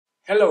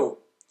Hello!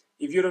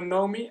 If you don't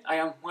know me, I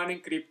am Juan in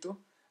Crypto,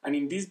 and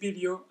in this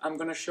video I'm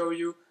gonna show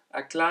you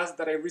a class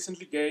that I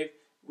recently gave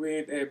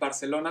with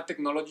Barcelona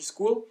Technology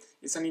School.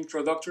 It's an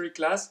introductory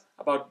class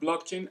about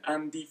blockchain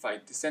and DeFi,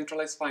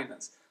 decentralized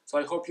finance. So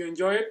I hope you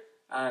enjoy it,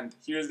 and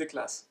here's the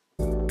class.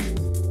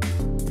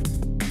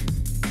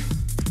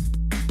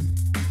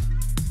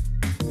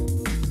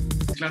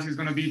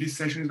 This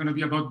session is gonna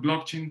be about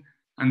blockchain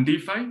and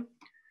DeFi.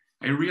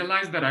 I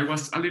realized that I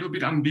was a little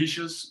bit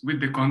ambitious with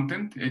the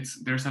content.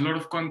 There's a lot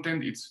of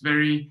content, it's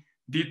very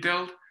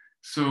detailed.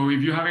 So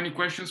if you have any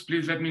questions,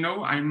 please let me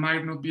know. I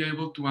might not be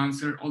able to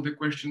answer all the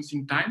questions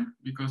in time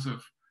because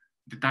of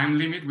the time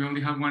limit. We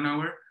only have 1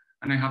 hour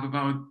and I have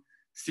about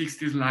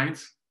 60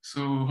 slides.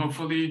 So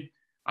hopefully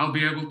I'll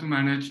be able to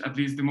manage at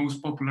least the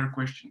most popular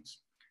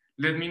questions.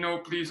 Let me know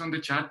please on the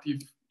chat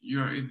if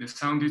the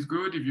sound is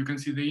good, if you can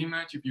see the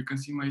image, if you can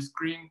see my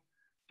screen.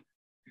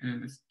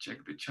 Let's check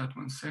the chat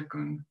 1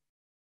 second.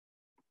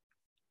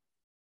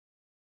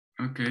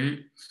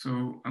 Okay,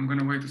 so I'm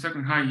gonna wait a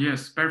second. Hi,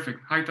 yes,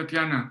 perfect. Hi,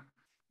 Tatiana.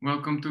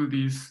 Welcome to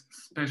this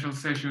special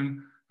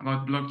session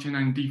about blockchain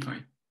and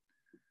DeFi.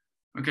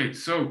 Okay,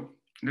 so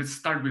let's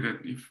start with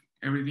it, if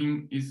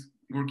everything is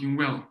working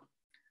well.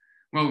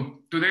 Well,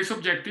 today's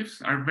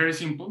objectives are very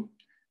simple.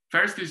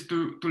 First is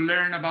to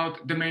learn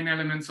about the main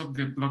elements of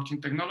the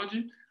blockchain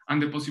technology and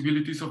the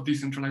possibilities of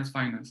decentralized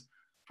finance.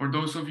 For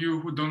those of you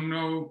who don't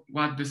know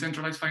what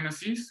decentralized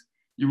finance is,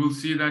 you will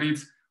see that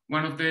it's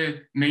one of the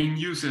main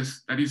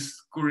uses that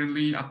is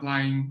currently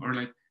applying, or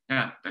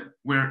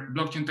where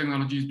blockchain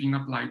technology is being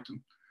applied to.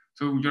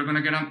 So you're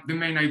gonna get the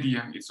main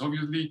idea. It's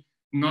obviously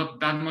not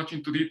that much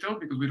into detail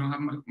because we don't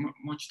have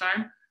much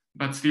time,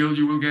 but still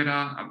you will get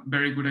a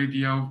very good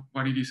idea of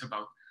what it is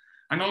about.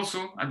 And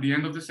also at the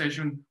end of the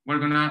session, we're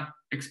gonna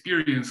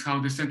experience how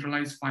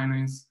decentralized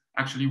finance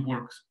actually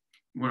works.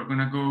 We're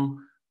gonna go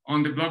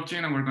on the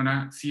blockchain and we're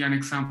gonna see an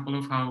example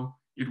of how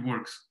it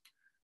works.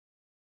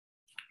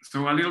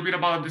 So a little bit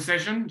about the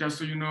session, just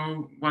so you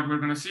know what we're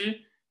gonna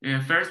see.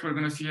 First, we're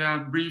gonna see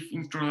a brief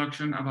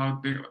introduction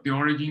about the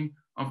origin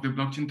of the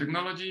blockchain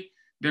technology.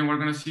 Then we're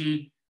gonna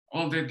see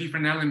all the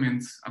different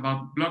elements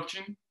about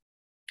blockchain.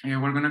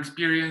 We're gonna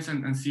experience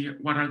and see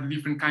what are the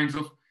different kinds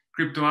of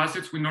crypto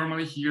assets. We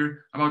normally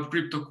hear about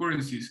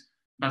cryptocurrencies,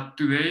 but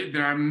today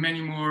there are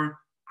many more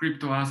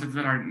crypto assets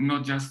that are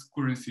not just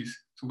currencies.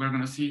 So we're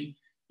gonna see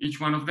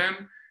each one of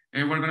them.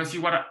 We're gonna see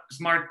what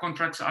smart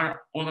contracts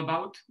are all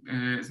about.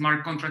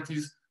 Smart contracts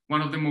is one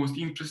of the most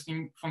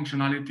interesting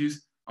functionalities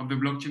of the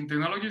blockchain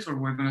technology. So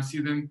we're gonna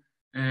see them,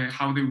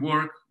 how they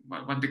work,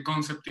 what the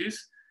concept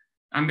is.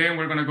 And then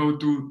we're gonna go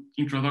to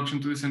introduction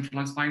to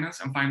decentralized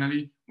finance. And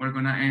finally, we're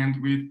gonna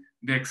end with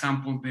the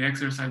example, the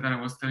exercise that I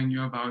was telling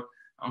you about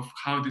of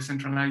how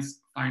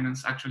decentralized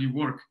finance actually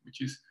work, which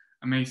is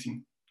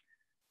amazing.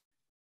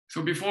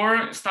 So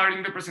before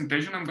starting the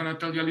presentation, I'm gonna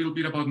tell you a little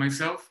bit about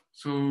myself.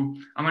 So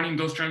I'm an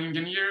industrial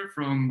engineer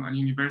from a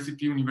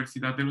university,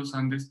 Universidad de los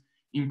Andes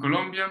in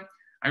Colombia.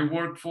 I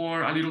worked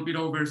for a little bit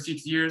over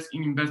 6 years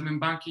in investment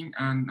banking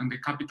and the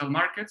capital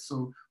markets.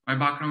 So my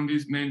background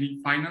is mainly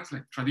finance,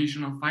 like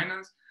traditional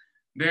finance.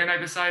 Then I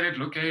decided,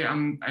 okay,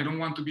 I don't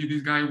want to be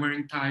this guy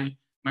wearing tie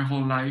my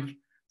whole life.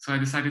 So I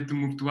decided to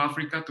move to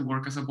Africa to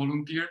work as a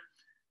volunteer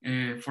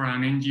for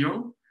an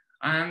NGO.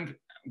 And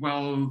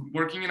while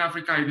working in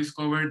Africa, I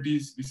discovered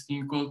this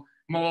thing called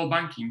mobile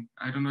banking.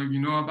 I don't know if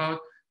you know about,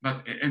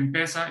 but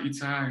M-Pesa,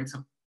 it's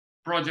a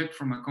project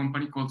from a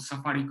company called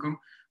Safaricom,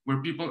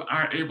 where people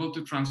are able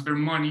to transfer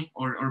money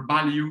or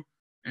value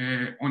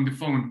on the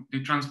phone. They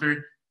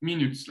transfer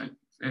minutes, like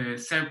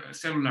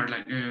cellular,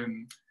 like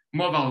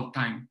mobile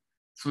time.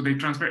 So they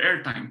transfer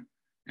airtime.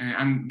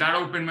 And that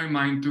opened my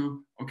mind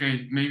to,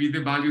 okay, maybe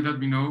the value that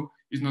we know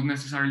is not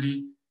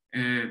necessarily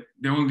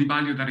the only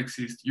value that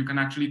exists. You can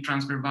actually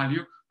transfer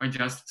value by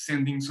just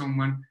sending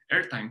someone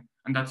airtime,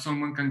 and that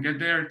someone can get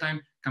the airtime,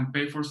 can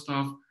pay for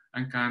stuff,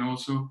 and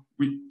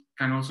we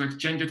can also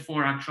exchange it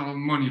for actual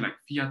money, like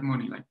fiat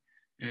money. Like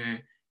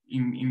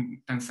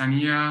in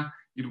Tanzania,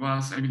 it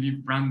was, I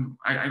believe,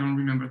 I don't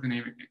remember the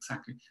name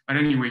exactly, but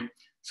anyway.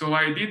 So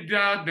I did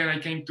that. Then I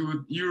came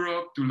to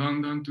Europe, to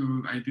London.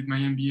 I did my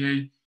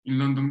MBA in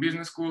London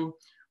Business School.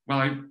 While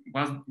I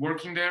was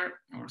working there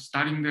or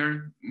studying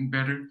there,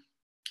 better.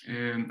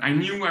 I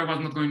knew I was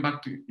not going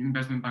back to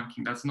investment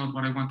banking. That's not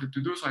what I wanted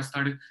to do. So I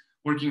started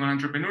working on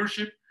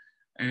entrepreneurship.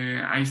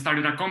 I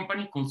started a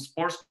company called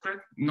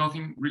Sportscred,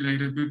 nothing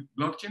related with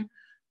blockchain,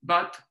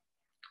 but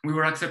we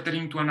were accepted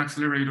into an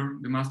accelerator,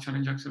 the Mass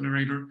Challenge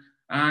Accelerator,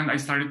 and I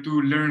started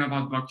to learn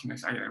about blockchain.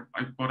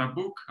 I bought a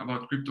book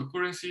about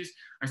cryptocurrencies.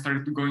 I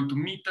started to go into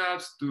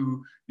meetups,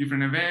 to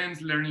different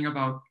events, learning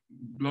about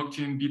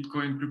blockchain,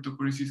 Bitcoin,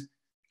 cryptocurrencies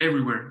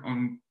everywhere,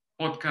 on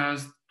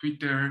podcasts,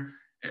 Twitter,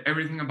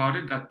 everything about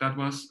it. That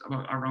was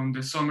around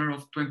the summer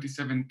of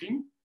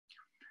 2017.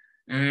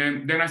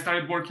 And then I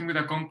started working with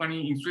a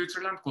company in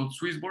Switzerland called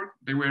Swissborg.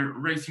 They were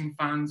raising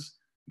funds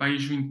by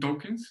issuing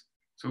tokens.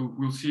 So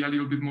we'll see a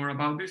little bit more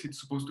about this. It's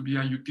supposed to be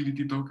a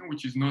utility token,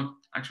 which is not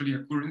actually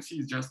a currency.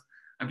 It's just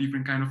a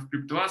different kind of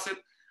crypto asset.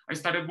 I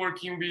started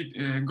working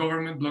with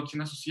Government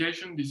Blockchain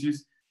Association. This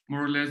is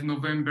more or less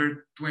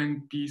November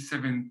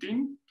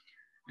 2017.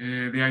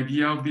 The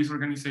idea of this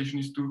organization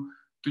is to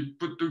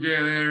put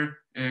together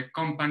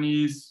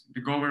companies, the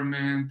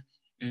government,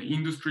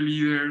 industry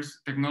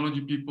leaders,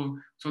 technology people,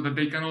 so that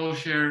they can all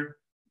share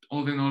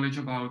all the knowledge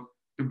about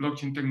the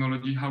blockchain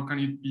technology, how can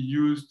it be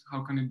used,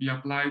 how can it be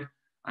applied,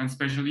 and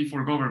especially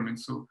for government.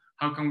 So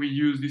how can we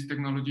use this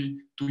technology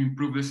to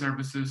improve the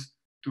services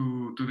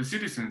to the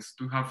citizens,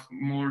 to have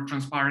more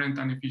transparent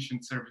and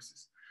efficient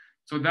services.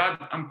 So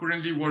that I'm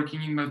currently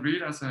working in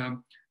Madrid as the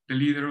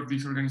leader of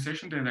this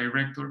organization, the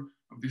director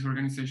of this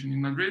organization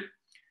in Madrid.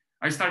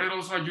 I started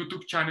also a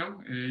YouTube channel.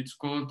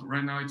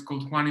 Right now it's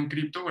called Juan en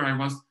Crypto, where I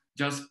was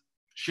just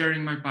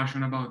sharing my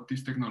passion about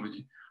this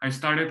technology. I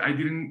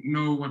didn't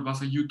know what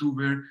was a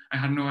YouTuber. I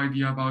had no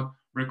idea about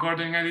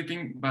recording,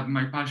 editing, but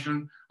my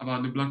passion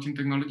about the blockchain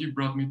technology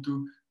brought me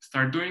to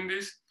start doing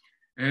this.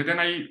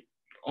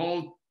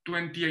 All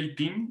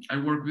 2018, I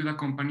worked with a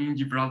company in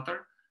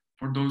Gibraltar.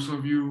 For those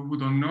of you who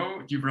don't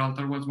know,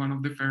 Gibraltar was one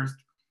of the first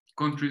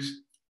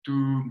countries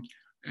to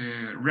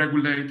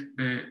regulate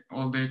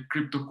all the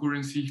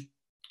cryptocurrency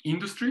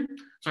industry.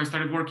 So I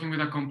started working with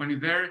a company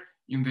there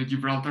in the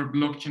Gibraltar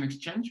Blockchain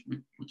Exchange,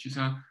 which is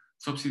a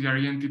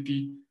subsidiary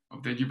entity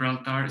of the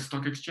Gibraltar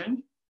Stock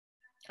Exchange.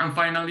 And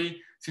finally,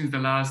 since the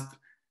last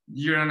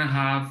year and a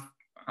half,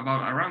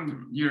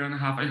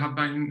 I have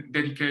been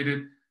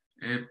dedicated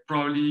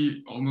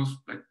probably almost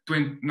like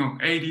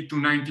 80 to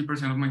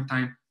 90% of my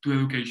time to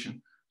education.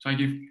 So I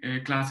give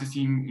classes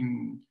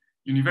in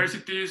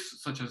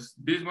universities such as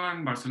this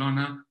one,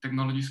 Barcelona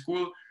Technology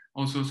School,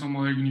 also some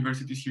other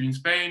universities here in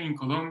Spain, in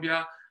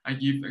Colombia. I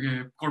give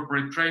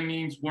corporate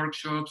trainings,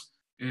 workshops,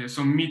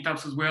 some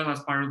meetups as well. As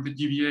part of the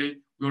GBA,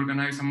 we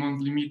organize a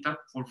monthly meetup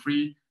for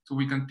free so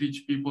we can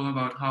teach people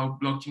about how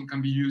blockchain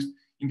can be used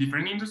in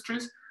different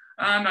industries.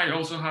 And I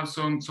also have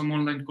some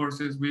online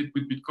courses with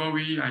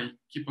Bitcoin. I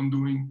keep on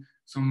doing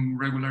some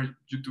regular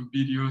YouTube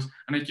videos,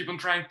 and I keep on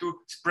trying to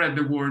spread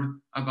the word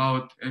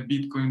about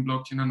Bitcoin,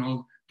 blockchain, and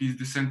all this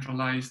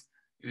decentralized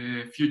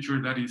future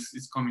that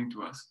is coming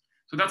to us.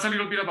 So that's a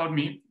little bit about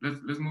me.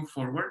 Let's move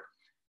forward.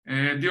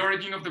 The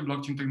origin of the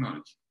blockchain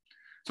technology.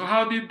 So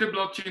how did the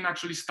blockchain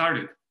actually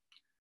started?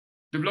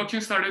 The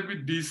blockchain started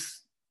with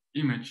this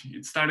image.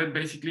 It started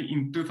basically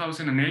in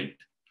 2008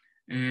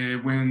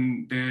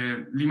 when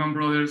the Lehman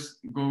Brothers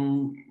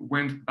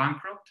went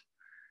bankrupt.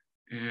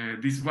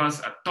 This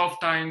was tough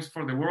times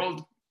for the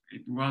world.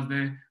 It was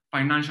the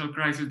financial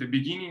crisis, the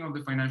beginning of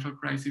the financial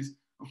crisis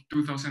of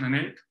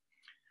 2008.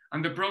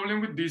 And the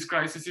problem with this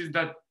crisis is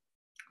that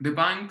the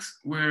banks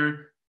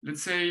were,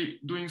 let's say,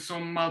 doing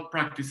some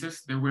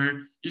malpractices. They were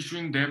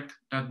issuing debt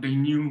that they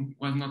knew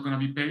was not going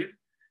to be paid.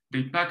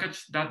 They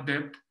packaged that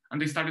debt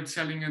and they started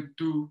selling it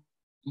to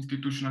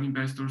institutional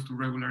investors, to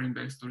regular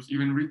investors,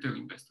 even retail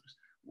investors,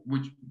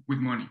 with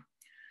money.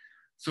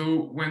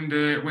 So when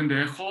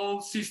the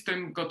whole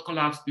system got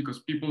collapsed because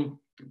people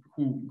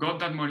who got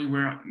that money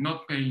were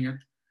not paying it,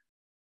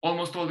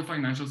 almost all the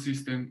financial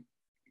system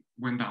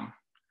went down.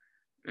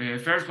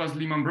 First was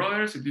Lehman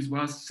Brothers. This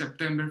was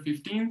September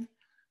 15th.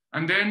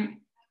 And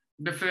then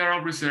the Federal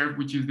Reserve,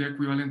 which is the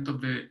equivalent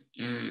of the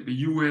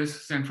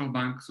US central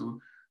bank. So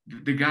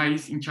the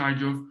guys in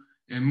charge of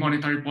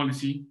monetary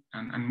policy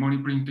and money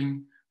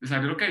printing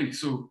decided, okay,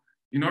 so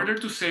in order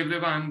to save the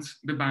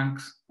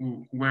banks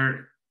who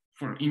were,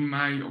 in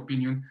my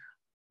opinion,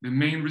 the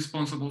main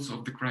responsibles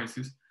of the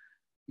crisis,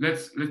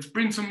 let's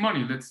print some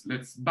money.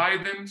 Let's buy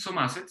them some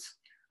assets.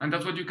 And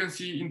that's what you can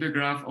see in the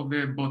graph of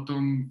the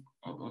bottom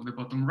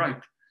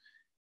right.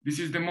 This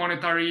is the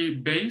monetary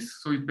base.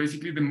 So it's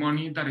basically the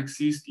money that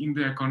exists in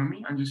the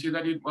economy. And you see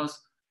that it was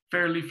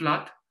fairly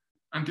flat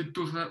until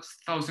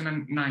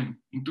 2009.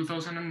 In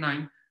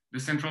 2009, the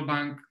central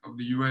bank of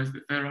the US,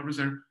 the Federal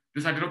Reserve,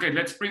 decided, okay,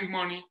 let's print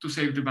money to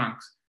save the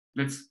banks.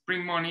 Let's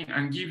print money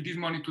and give this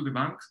money to the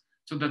banks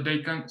so that they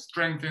can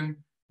strengthen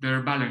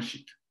their balance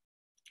sheet.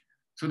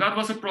 So that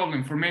was a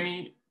problem for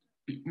many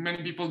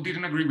people.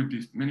 Didn't agree with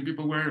this. Many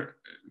people were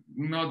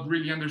not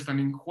really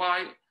understanding,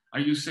 why are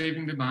you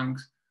saving the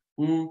banks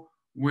who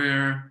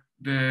were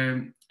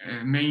the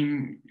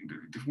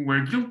who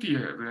were guilty,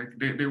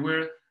 they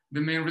were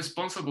the main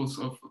responsibles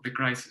of the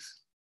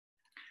crisis.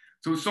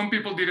 So some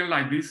people didn't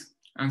like this,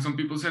 and some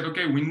people said,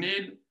 okay, we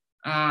need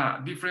a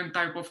different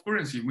type of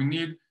currency. We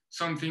need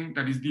something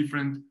that is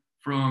different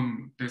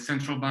from the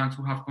central banks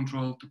who have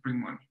control to print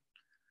money.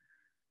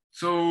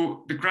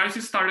 So the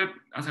crisis started,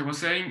 as I was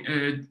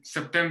saying,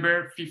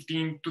 September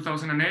 15,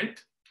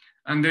 2008.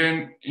 And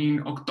then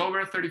in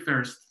October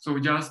 31st, so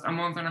just a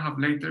month and a half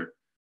later,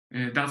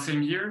 that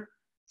same year,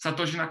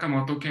 Satoshi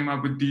Nakamoto came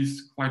up with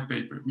this white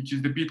paper, which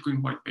is the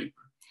Bitcoin white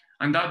paper.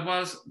 And that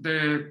was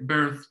the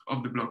birth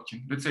of the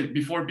blockchain. Let's say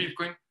before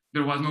Bitcoin,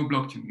 there was no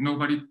blockchain.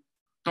 Nobody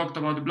talked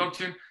about the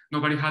blockchain.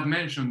 Nobody had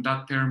mentioned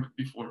that term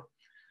before.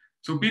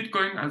 So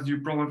Bitcoin, as you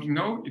probably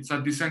know, it's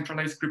a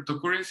decentralized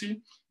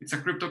cryptocurrency. It's a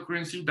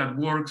cryptocurrency that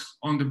works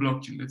on the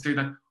blockchain. Let's say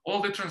that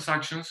all the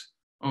transactions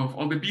of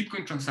all the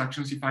Bitcoin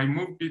transactions, if I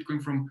move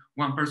Bitcoin from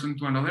one person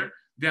to another,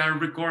 they are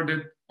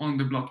recorded on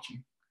the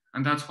blockchain.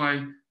 And that's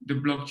why the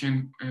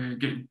blockchain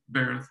gave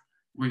birth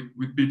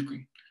with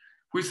Bitcoin.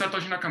 Who is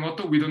Satoshi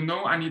Nakamoto? We don't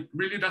know, and it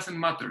really doesn't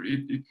matter.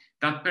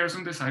 That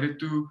person decided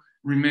to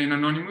remain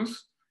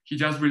anonymous. He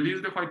just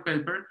released the white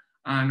paper,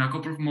 and a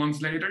couple of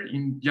months later,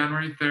 in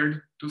January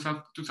 3rd,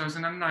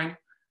 2009,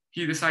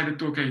 he decided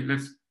to, okay,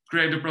 let's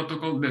create the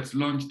protocol, let's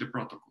launch the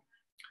protocol.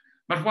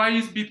 But why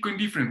is Bitcoin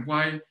different?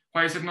 Why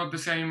is it not the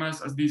same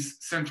as these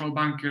central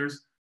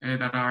bankers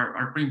that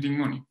are printing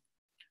money?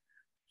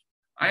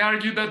 I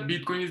argue that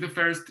Bitcoin is the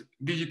first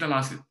digital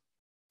asset.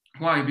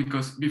 Why?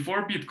 Because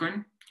before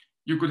Bitcoin,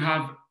 you could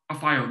have a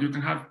file, you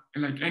can have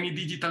like any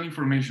digital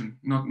information,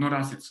 not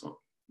assets. So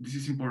this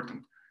is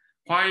important.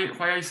 Why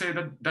I say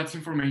that that's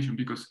information?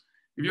 Because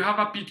if you have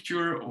a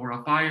picture or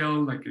a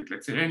file, like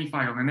let's say any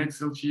file, an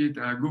Excel sheet,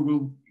 a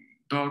Google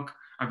Doc,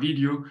 a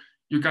video,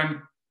 you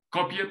can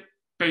copy it,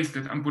 paste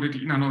it, and put it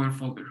in another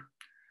folder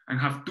and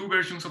have two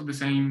versions of the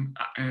same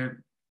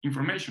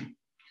information.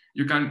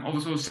 You can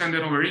also send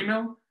it over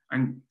email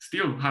and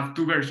still have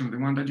two versions, the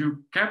one that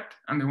you kept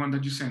and the one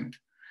that you sent.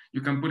 You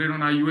can put it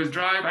on a US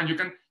drive, and you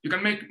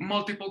can make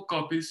multiple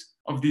copies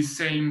of this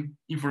same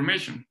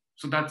information.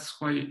 So that's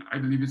why I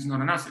believe it's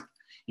not an asset.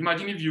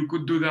 Imagine if you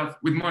could do that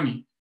with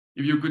money.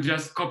 If you could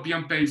just copy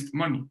and paste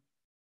money,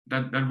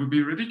 that would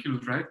be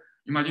ridiculous, right?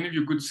 Imagine if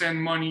you could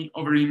send money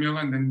over email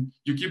and then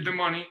you keep the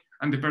money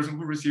and the person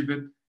who received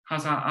it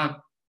has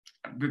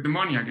the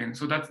money again.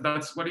 So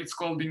that's what it's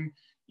called in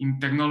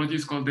technology,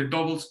 it's called the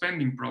double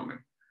spending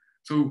problem.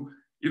 So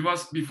it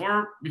was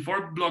before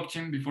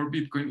blockchain, before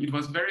Bitcoin, it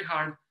was very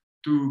hard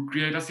to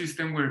create a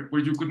system where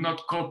you could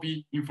not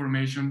copy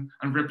information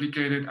and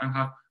replicate it and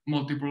have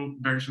multiple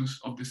versions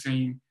of the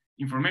same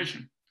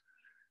information.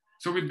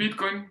 So with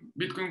Bitcoin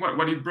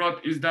what it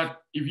brought is that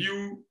if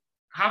you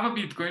have a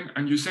Bitcoin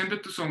and you send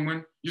it to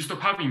someone, you stop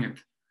having it.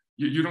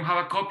 You don't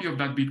have a copy of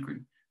that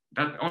Bitcoin.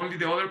 That only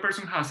the other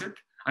person has it,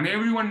 and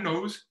everyone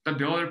knows that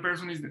the other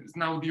person is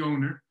now the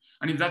owner.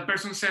 And if that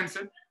person sends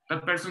it,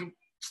 that person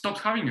stops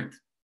having it.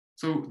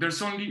 So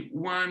there's only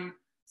one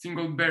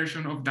single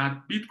version of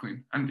that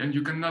Bitcoin, and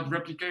you cannot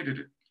replicate it.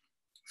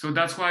 So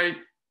that's why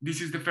this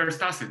is the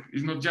first asset.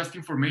 It's not just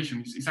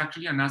information, it's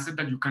actually an asset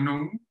that you can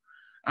own.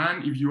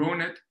 And if you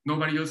own it,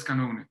 nobody else can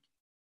own it.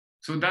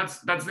 So that's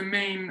the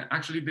main,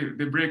 actually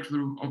the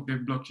breakthrough of the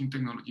blockchain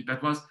technology.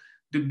 That was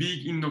the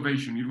big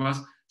innovation. It was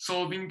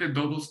solving the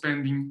double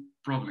spending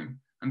problem.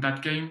 And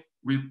that came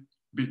with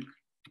Bitcoin.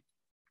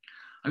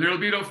 A little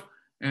bit of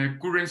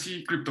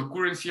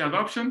cryptocurrency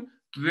adoption.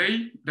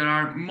 Today, there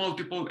are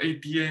multiple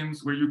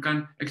ATMs where you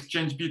can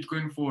exchange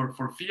Bitcoin for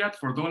fiat,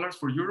 for dollars,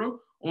 for euro,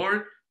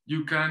 or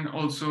you can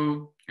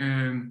also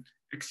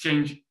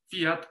exchange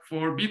fiat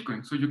for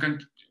Bitcoin. So you can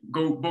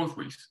go both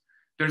ways.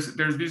 There's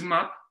this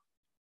map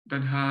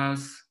that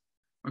has,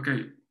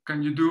 okay,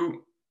 can you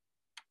do,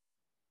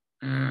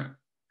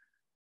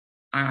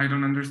 I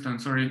don't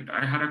understand, sorry.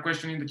 I had a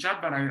question in the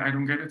chat, but I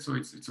don't get it, so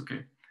it's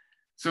okay.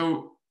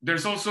 So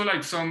there's also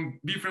like some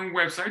different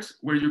websites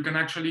where you can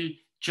actually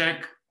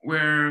check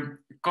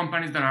where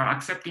companies that are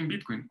accepting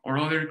Bitcoin or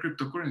other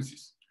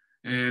cryptocurrencies.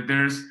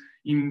 There's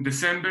in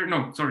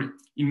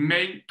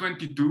May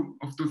 22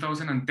 of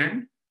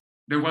 2010,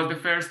 there was the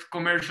first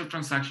commercial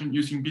transaction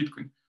using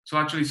Bitcoin. So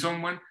actually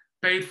someone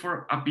paid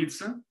for a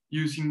pizza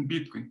using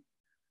Bitcoin.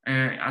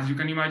 As you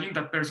can imagine,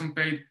 that person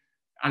paid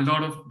a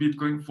lot of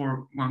Bitcoin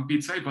for one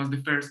pizza. It was the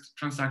first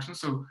transaction.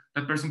 So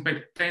that person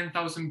paid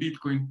 10,000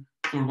 Bitcoin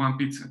for one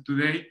pizza.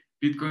 Today,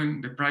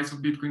 Bitcoin, the price of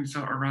Bitcoin is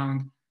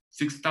around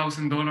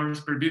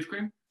 $6,000 per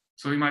Bitcoin.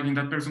 So imagine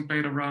that person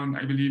paid around,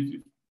 I believe,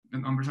 if the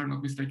numbers are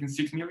not mistaken,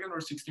 $6 million or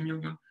 $60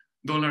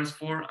 million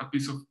for a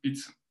piece of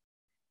pizza.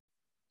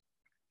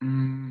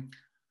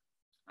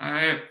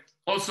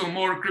 Also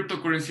more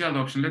cryptocurrency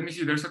adoption. Let me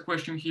see, there's a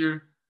question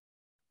here.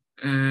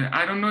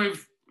 I don't know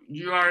if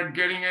you are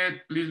getting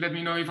it. Please let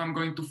me know if I'm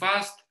going too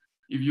fast.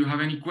 If you have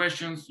any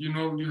questions, you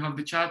know you have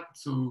the chat,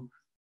 so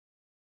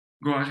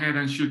go ahead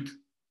and shoot.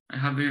 I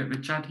have the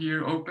chat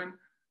here open.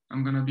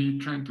 I'm gonna be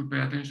trying to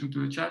pay attention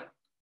to the chat.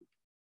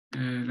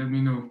 Let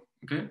me know,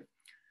 okay?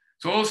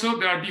 So also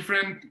there are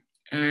different,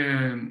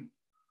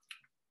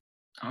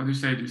 how do you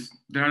say this?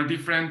 There are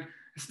different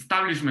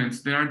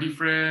establishments, there are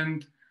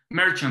different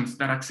merchants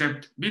that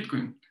accept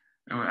Bitcoin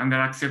and that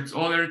accepts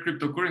other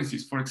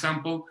cryptocurrencies. For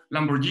example,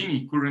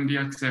 Lamborghini currently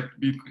accept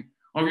Bitcoin.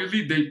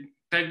 Obviously, they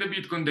take the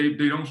Bitcoin,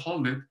 they don't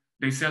hold it,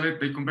 they sell it,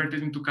 they convert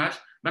it into cash,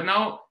 but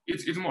now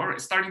it's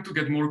starting to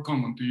get more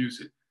common to use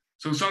it.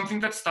 So something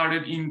that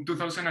started in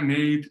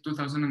 2008,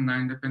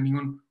 2009, depending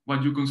on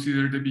what you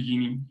consider the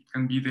beginning, it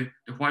can be the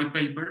white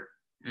paper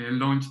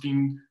launched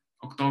in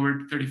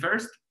October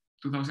 31st,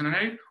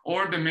 2008,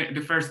 or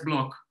the first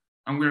block.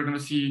 And we're gonna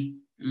see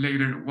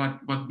later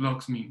what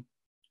blocks mean.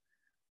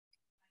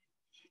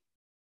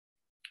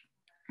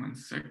 One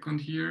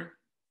second here.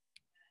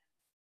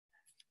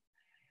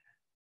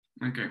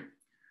 Okay.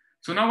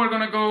 So now we're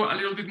gonna go a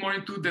little bit more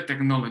into the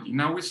technology.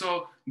 Now we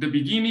saw the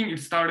beginning, it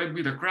started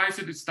with a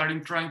crisis, it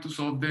started trying to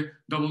solve the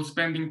double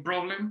spending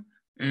problem.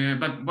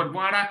 But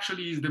what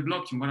actually is the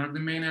blockchain? What are the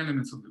main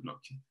elements of the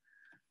blockchain?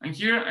 And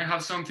here I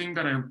have something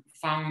that I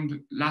found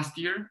last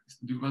year.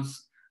 It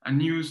was a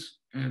news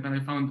that I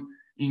found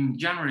in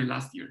January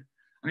last year.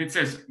 And it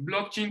says,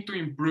 blockchain to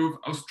improve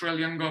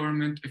Australian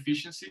government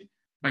efficiency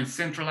by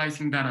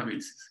centralizing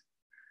databases.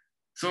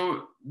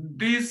 So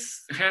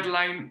this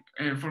headline,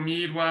 for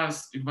me, it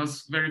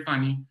was very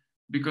funny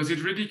because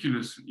it's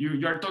ridiculous.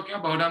 You are talking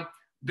about a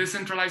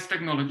decentralized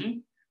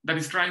technology that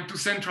is trying to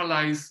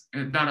centralize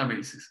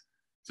databases.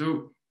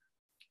 So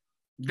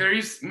there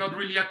is not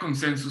really a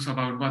consensus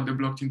about what the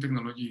blockchain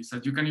technology is.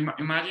 As you can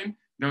imagine,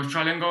 the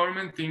Australian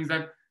government thinks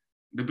that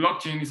the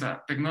blockchain is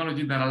a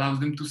technology that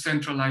allows them to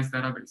centralize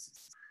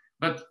databases.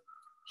 But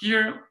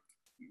here,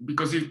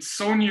 because it's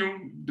so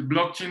new, the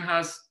blockchain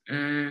has,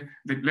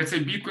 let's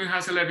say Bitcoin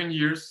has 11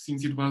 years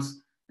since it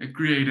was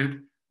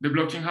created. The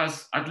blockchain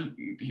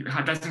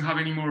doesn't have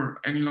any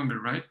longer,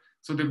 right?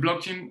 So the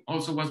blockchain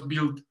also was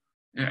built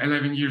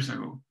 11 years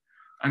ago.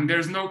 And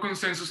there's no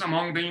consensus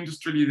among the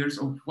industry leaders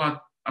of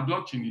what a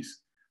blockchain is.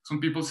 Some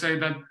people say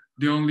that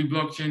the only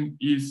blockchain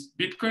is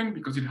Bitcoin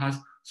because it has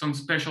some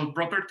special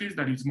properties,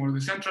 that it's more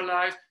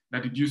decentralized,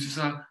 that it uses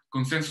a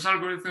consensus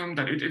algorithm,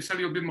 that it's a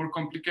little bit more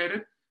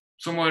complicated.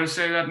 Some others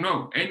say that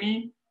no,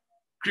 any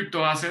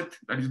crypto asset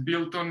that is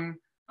built on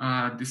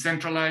a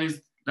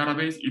decentralized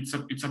database, it's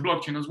a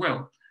blockchain as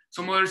well.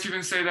 Some others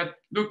even say that,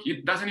 look,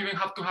 it doesn't even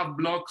have to have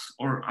blocks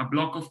or a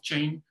block of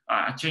chain,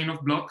 a chain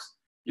of blocks.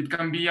 It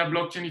can be a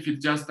blockchain if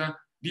it's just a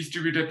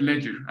distributed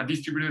ledger, a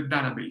distributed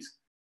database.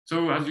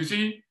 So as you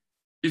see,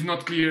 it's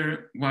not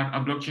clear what a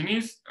blockchain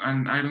is,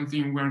 and I don't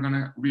think we're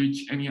gonna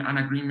reach an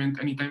agreement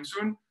anytime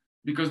soon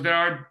because there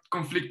are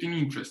conflicting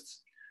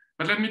interests.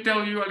 But let me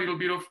tell you a little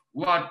bit of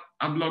what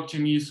a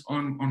blockchain is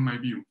on my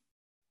view.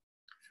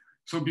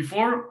 So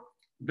before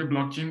the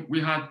blockchain, we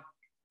had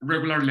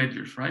regular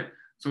ledgers, right?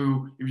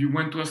 So if you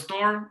went to a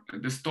store,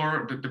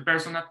 the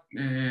person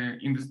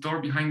in the store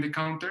behind the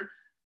counter,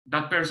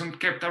 that person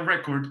kept a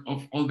record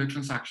of all the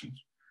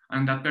transactions.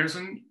 And that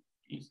person,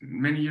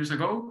 many years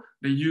ago,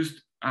 they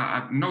used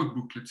a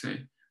notebook, let's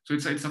say. So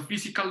it's a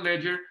physical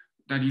ledger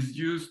that is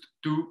used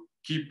to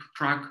keep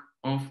track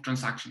of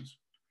transactions.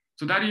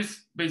 So that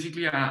is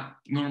basically a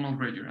normal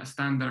ledger, a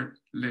standard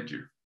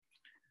ledger.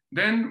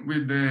 Then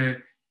with the,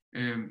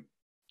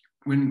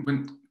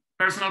 when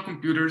personal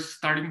computers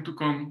starting to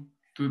come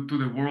to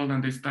the world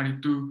and they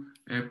started to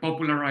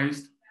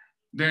popularize,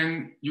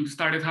 then you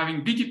started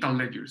having digital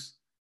ledgers,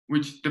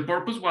 which the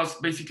purpose was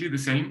basically the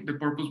same. The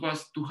purpose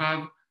was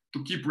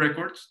to keep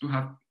records, to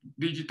have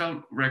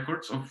digital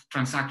records of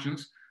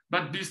transactions.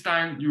 But this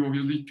time you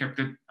obviously kept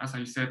it, as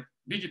I said,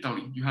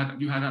 digitally. You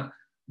had a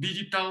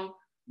digital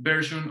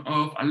version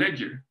of a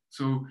ledger.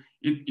 So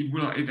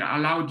it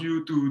allowed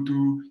you to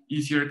do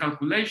easier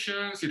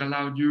calculations. It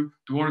allowed you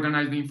to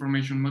organize the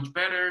information much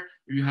better.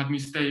 If you had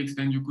mistakes,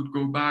 then you could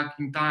go back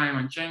in time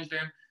and change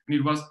them. And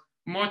it was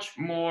much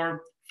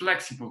more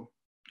flexible.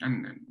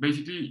 And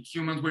basically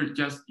humans were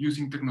just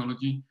using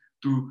technology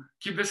to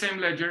keep the same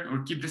ledger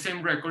or keep the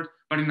same record,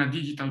 but in a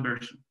digital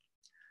version.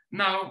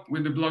 Now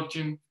with the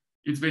blockchain,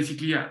 it's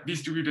basically a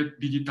distributed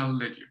digital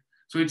ledger.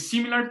 So it's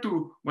similar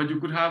to what you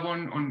could have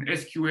on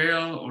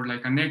SQL or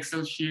like an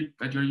Excel sheet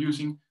that you're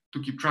using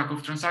to keep track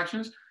of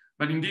transactions.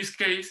 But in this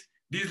case,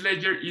 this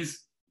ledger is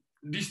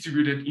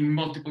distributed in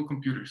multiple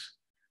computers.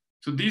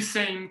 So this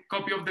same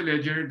copy of the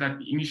ledger that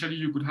initially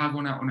you could have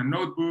on a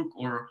notebook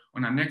or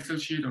on an Excel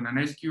sheet, on an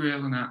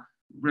SQL, on a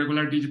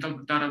regular digital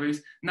database,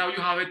 now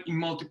you have it in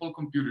multiple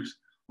computers,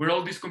 where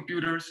all these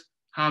computers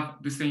have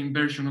the same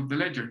version of the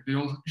ledger. They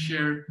all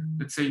share,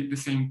 let's say, the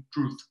same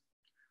truth.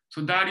 So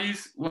that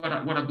is what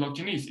a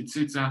blockchain is.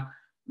 It's a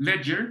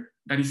ledger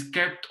that is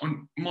kept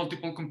on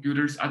multiple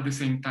computers at the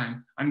same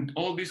time. And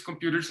all these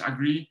computers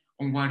agree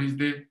on what is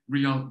the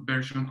real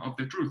version of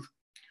the truth.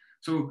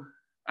 So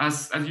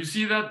as you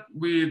see that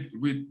with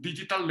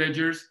digital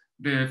ledgers,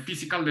 the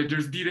physical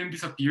ledgers didn't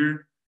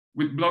disappear.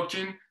 With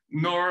blockchain,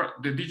 nor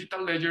the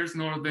digital ledgers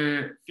nor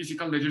the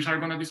physical ledgers are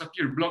gonna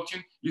disappear.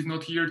 Blockchain is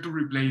not here to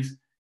replace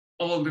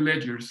all the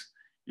ledgers.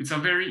 It's a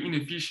very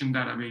inefficient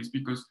database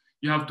because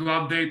you have to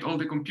update all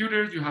the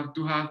computers, you have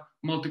to have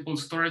multiple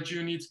storage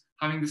units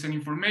having the same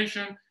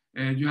information,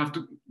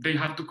 they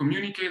have to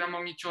communicate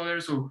among each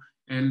other, so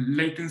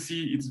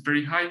latency is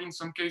very high in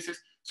some cases.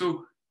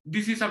 So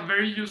this is a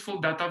very useful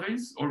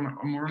database, or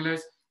more or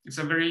less, it's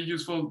a very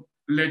useful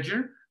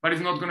ledger, but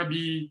it's not gonna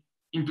be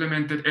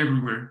implemented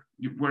everywhere.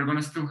 We're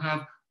gonna still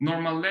have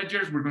normal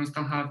ledgers, we're gonna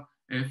still have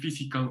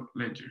physical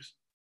ledgers.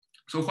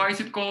 So why is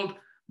it called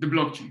the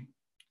blockchain?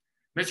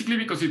 Basically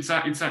because it's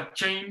a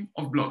chain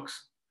of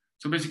blocks.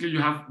 So basically you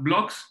have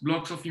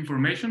blocks of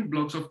information,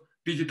 blocks of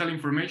digital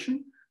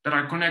information that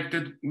are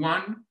connected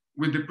one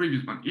with the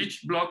previous one.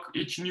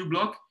 Each new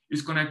block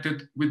is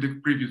connected with the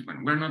previous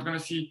one. We're not gonna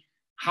see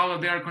how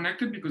they are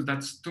connected because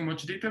that's too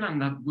much detail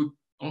and that would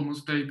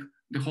almost take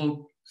the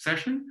whole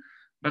session.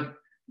 But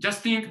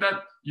just think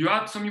that you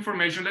add some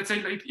information, let's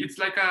say it's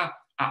like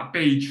a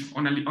page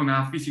on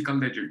a physical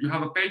ledger. You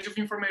have a page of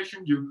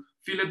information, you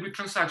fill it with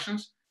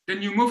transactions,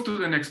 then you move to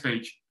the next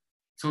page.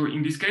 So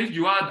in this case,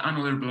 you add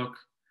another block.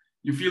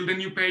 You fill the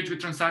new page with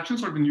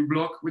transactions or the new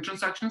block with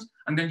transactions,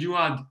 and then you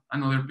add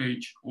another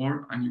page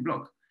or a new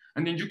block.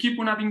 And then you keep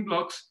on adding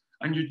blocks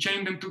and you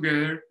chain them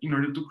together in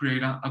order to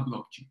create a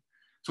blockchain.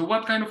 So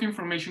what kind of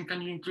information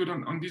can you include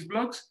on these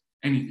blocks?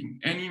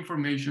 Anything, any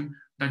information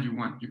that you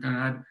want. You can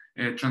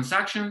add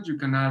transactions, you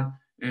can add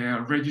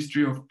a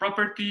registry of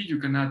property, you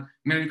can add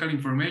medical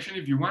information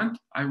if you want.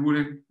 I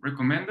wouldn't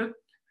recommend it,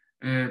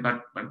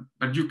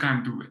 but you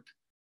can do it.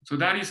 So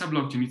that is a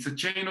blockchain. It's a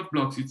chain of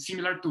blocks. It's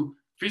similar to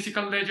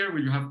physical ledger where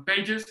you have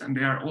pages and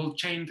they are all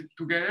chained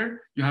together.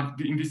 You have,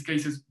 in these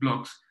cases,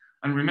 blocks.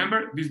 And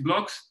remember, these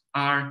blocks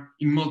are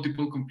in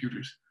multiple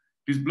computers.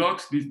 These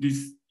blocks,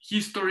 this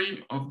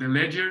history of the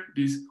ledger,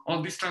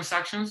 all these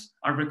transactions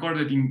are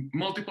recorded in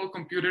multiple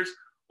computers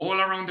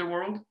all around the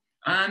world,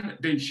 and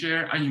they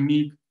share a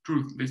unique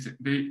truth.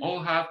 They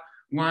all have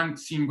one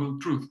single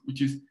truth,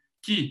 which is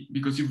key,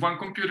 because if one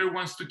computer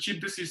wants to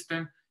cheat the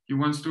system, he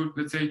wants to,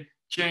 let's say,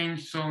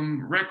 change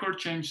some record,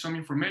 change some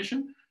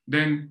information,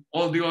 then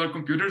all the other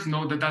computers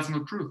know that that's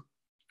not true.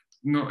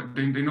 No,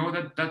 they know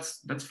that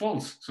that's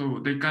false. So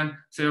they can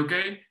say,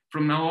 okay,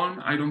 from now on,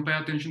 I don't pay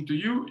attention to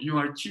you. You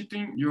are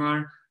cheating. You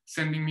are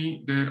sending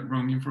me the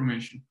wrong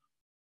information.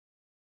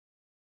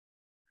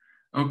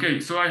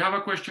 Okay, so I have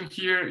a question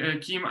here.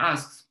 Kim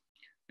asks,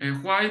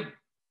 why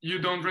you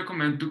don't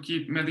recommend to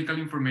keep medical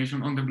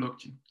information on the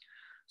blockchain?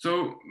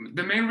 So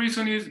the main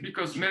reason is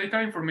because medical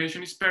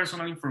information is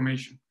personal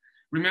information.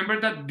 Remember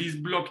that this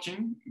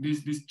blockchain,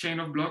 this chain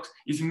of blocks,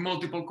 is in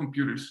multiple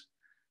computers.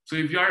 So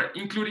if you are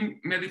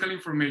including medical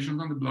information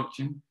on the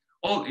blockchain,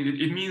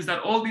 it means that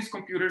all these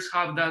computers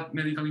have that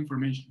medical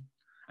information.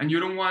 And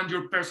you don't want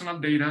your personal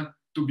data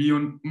to be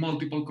on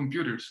multiple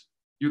computers.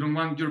 You don't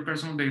want your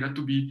personal data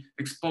to be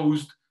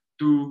exposed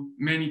to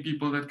many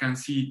people that can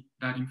see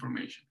that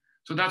information.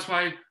 So that's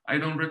why I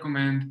don't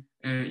recommend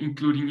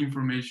including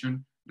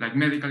information like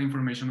medical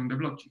information on the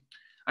blockchain.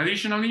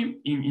 Additionally,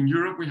 in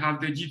Europe, we have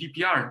the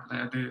GDPR.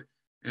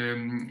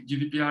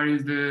 GDPR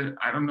is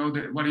I don't know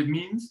what it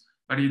means,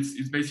 but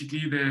it's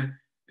basically the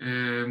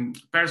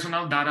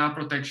personal data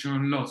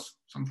protection laws,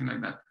 something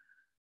like that.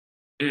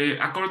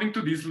 According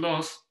to these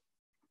laws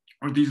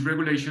or this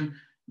regulation,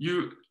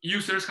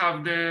 users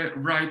have the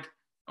right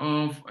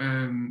of,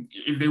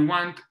 if they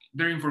want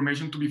their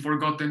information to be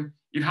forgotten,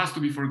 it has to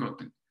be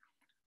forgotten.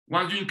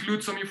 Once you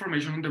include some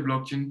information on the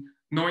blockchain,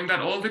 knowing that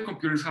all the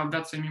computers have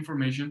that same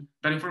information,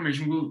 that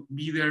information will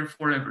be there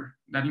forever.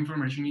 That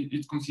information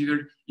is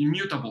considered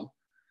immutable.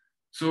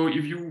 So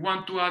if you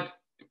want to add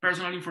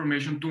personal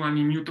information to an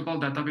immutable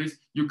database,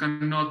 you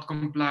cannot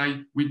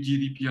comply with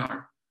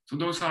GDPR. So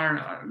those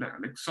are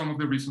like some of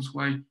the reasons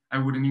why I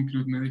wouldn't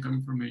include medical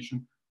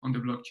information on the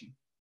blockchain.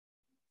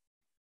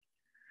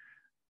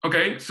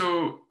 Okay,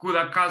 so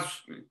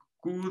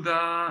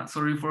Kuda,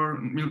 sorry for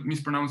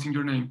mispronouncing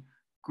your name,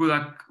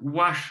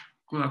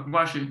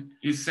 Kudakwashi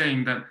is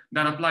saying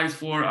that applies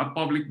for a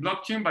public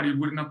blockchain, but it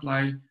wouldn't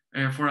apply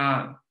for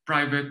a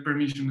private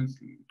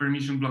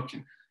permission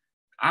blockchain.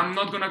 I'm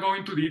not gonna go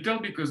into detail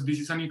because this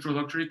is an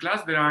introductory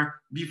class. There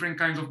are different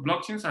kinds of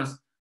blockchains, as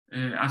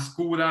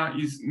Kuda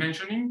is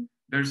mentioning.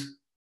 There's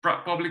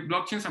public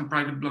blockchains and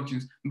private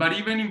blockchains. But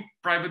even in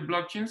private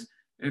blockchains,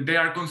 they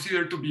are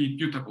considered to be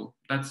immutable.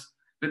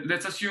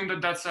 Let's assume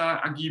that that's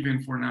a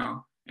given for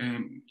now.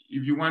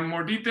 If you want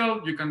more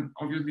detail, you can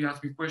obviously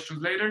ask me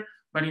questions later.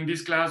 But in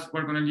this class,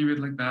 we're gonna leave it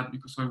like that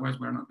because otherwise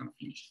we're not gonna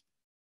finish.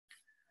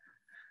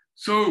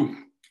 So,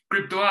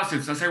 crypto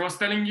assets, as I was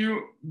telling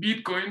you,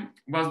 Bitcoin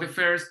was the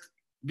first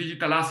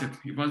digital asset.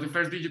 It was the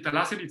first digital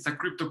asset. It's a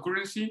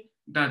cryptocurrency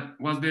that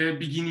was the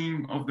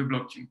beginning of the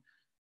blockchain.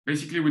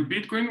 Basically, with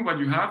Bitcoin, what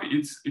you have,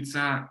 it's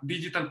a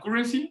digital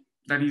currency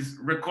that is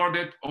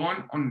recorded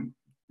on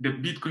the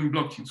Bitcoin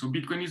blockchain. So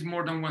Bitcoin is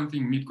more than one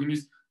thing. Bitcoin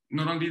is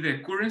not only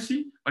the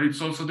currency, but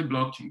it's also the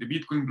blockchain, the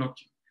Bitcoin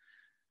blockchain.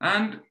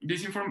 And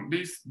this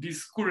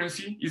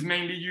currency is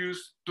mainly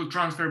used to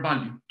transfer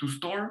value, to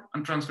store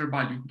and transfer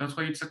value. That's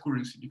why it's a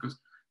currency, because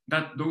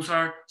those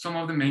are some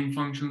of the main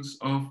functions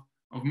of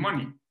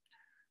money.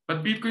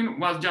 But Bitcoin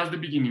was just the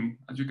beginning.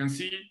 As you can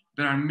see,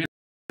 there are many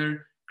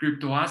other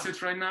crypto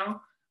assets right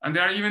now, and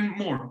there are even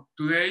more.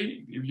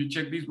 Today, if you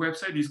check this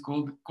website, it's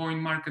called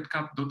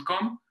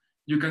coinmarketcap.com.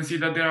 You can see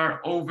that there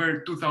are over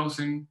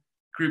 2,000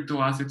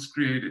 crypto assets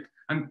created.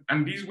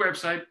 And this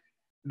website,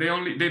 they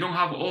don't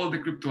have all the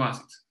crypto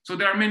assets. So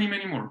there are many,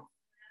 many more.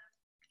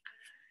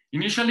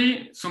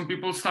 Initially, some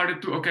people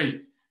started to,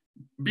 okay,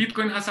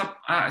 Bitcoin has a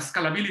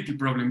scalability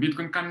problem.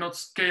 Bitcoin cannot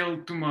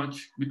scale too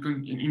much.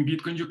 In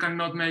Bitcoin, you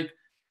cannot make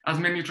as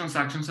many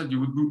transactions as you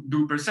would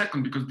do per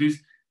second, because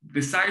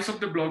the size of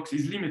the blocks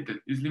is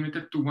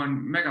limited to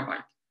 1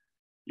 megabyte.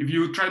 If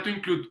you try to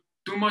include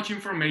too much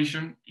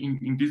information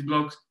in these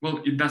blocks,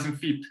 well, it doesn't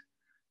fit.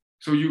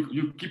 So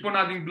you keep on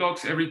adding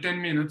blocks every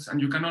 10 minutes and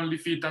you can only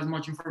fit as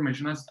much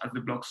information as the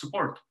blocks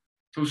support.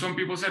 So some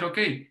people said,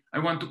 okay, I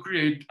want to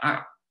create a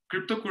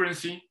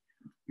cryptocurrency,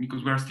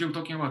 because we're still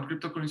talking about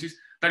cryptocurrencies,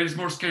 that is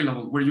more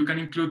scalable, where you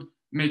can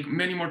make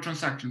many more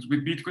transactions.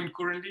 With Bitcoin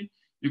currently,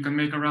 you can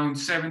make around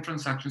 7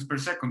 transactions per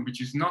second,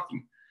 which is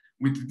nothing.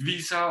 With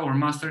Visa or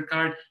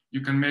MasterCard,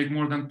 you can make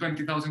more than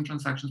 20,000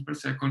 transactions per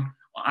second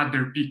at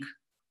their peak.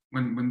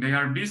 When they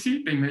are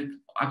busy, they make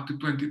up to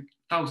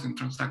 20,000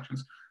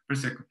 transactions per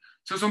second.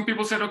 So some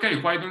people said,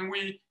 okay, why don't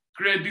we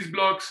create these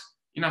blocks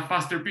in a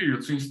faster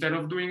period? So instead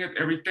of doing it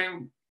every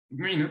 10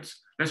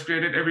 minutes, let's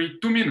create it every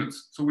 2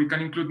 minutes so we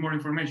can include more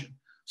information.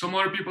 Some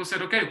other people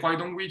said, okay, why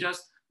don't we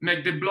just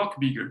make the block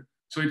bigger?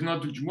 So it's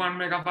not 1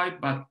 megabyte,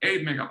 but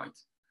 8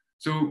 megabytes.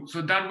 So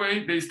that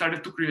way they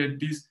started to create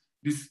these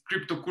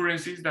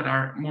cryptocurrencies that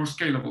are more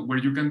scalable, where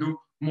you can do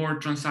more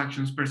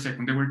transactions per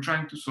second. They were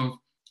trying to solve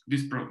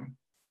this problem.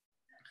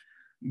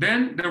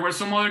 Then there were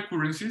some other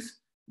currencies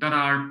that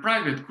are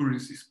private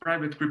currencies,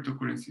 private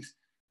cryptocurrencies.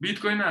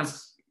 Bitcoin,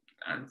 as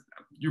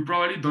you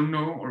probably don't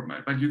know,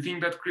 but you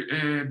think that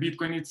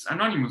Bitcoin is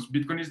anonymous.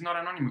 Bitcoin is not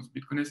anonymous.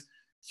 Bitcoin is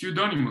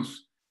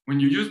pseudonymous. When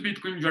you use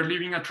Bitcoin, you are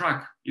leaving a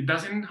track. It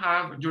doesn't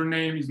have your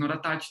name. It's not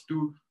attached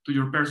to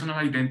your personal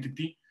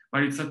identity,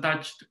 but it's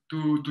attached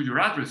to your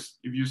address.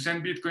 If you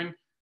send Bitcoin,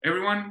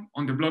 everyone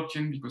on the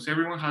blockchain, because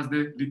everyone has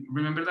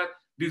remember that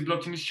this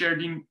blockchain is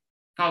shared in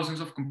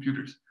thousands of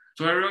computers.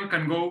 So everyone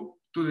can go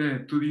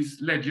to this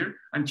ledger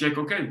and check,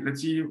 okay,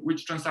 let's see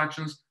which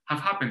transactions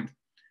have happened.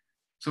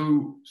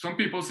 So some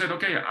people said,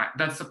 okay,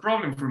 that's a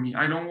problem for me.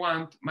 I don't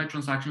want my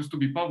transactions to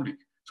be public.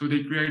 So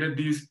they created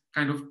these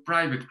kind of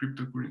private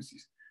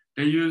cryptocurrencies.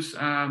 They use,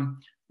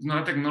 it's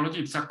not a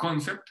technology, it's a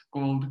concept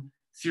called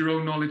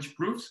zero knowledge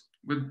proofs,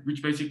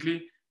 which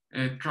basically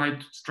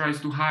tries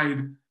to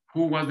hide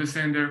who was the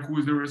sender, who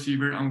is the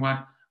receiver, and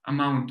what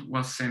amount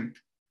was sent.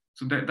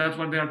 So that's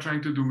what they are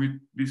trying to do with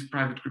these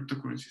private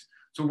cryptocurrencies.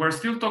 So we're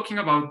still talking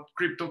about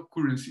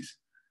cryptocurrencies,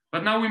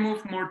 but now we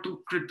move more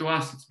to crypto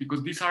assets,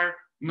 because these are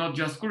not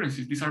just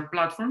currencies, these are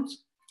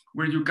platforms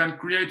where you can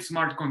create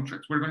smart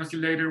contracts. We're going to see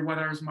later what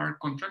are smart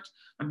contracts,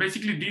 but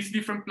basically these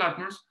different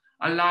platforms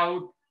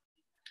allow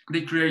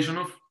the creation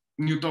of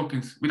new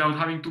tokens without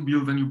having to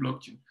build a new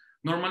blockchain.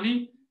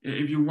 Normally,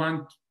 if you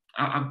want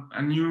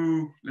a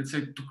new, let's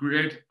say, to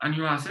create a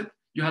new asset,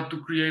 you had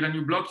to create a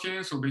new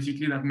blockchain. So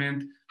basically that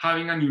meant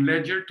having a new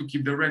ledger to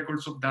keep the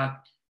records of that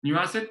new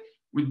asset.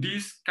 With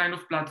these kind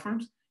of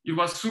platforms, it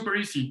was super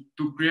easy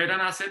to create an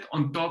asset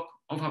on top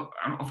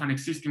of an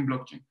existing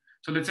blockchain.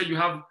 So let's say you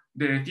have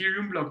the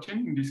Ethereum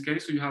blockchain in this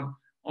case. So you have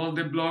all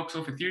the blocks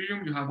of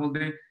Ethereum, you have all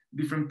the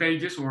different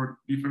pages or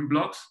different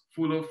blocks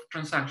full of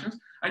transactions,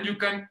 and you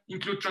can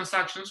include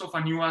transactions of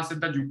a new asset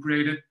that you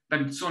created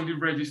that it's only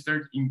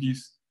registered in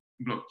this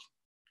blockchain.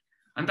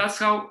 And that's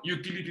how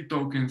utility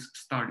tokens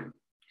started.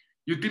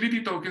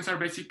 Utility tokens are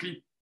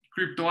basically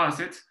crypto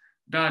assets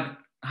that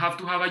have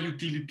to have a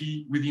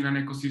utility within an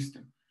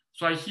ecosystem.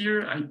 So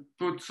I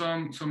put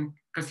some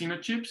casino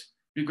chips,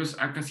 because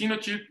a casino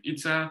chip,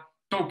 it's a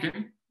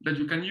token that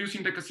you can use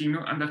in the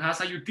casino and that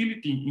has a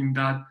utility in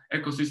that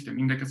ecosystem.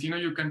 In the casino,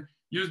 you can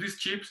use these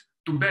chips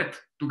to bet,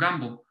 to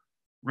gamble,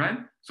 right?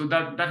 So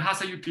that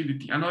has a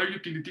utility. Another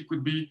utility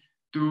could be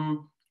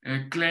to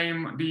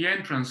claim the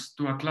entrance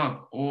to a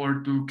club, or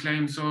to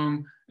claim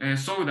some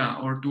soda,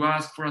 or to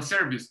ask for a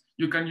service.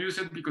 You can use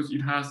it because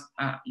it has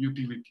a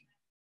utility.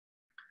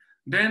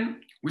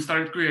 Then we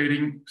started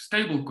creating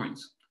stable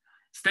coins.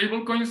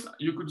 Stable coins,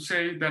 you could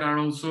say, that are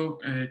also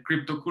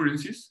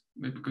cryptocurrencies,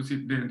 because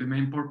the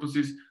main purpose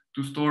is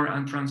to store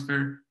and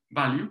transfer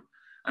value.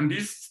 And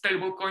these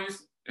stable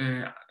coins,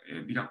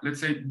 let's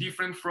say,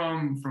 different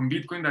from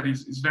Bitcoin, that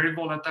is very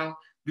volatile.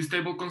 These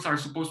stable coins are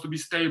supposed to be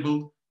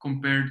stable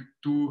compared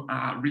to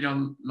a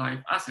real life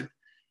asset.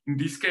 In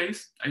this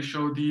case, I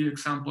show the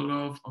example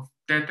of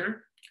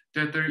Tether.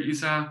 Tether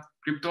is a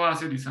crypto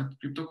asset, it's a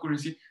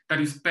cryptocurrency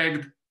that is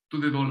pegged to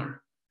the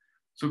dollar.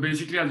 So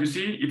basically, as you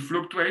see, it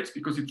fluctuates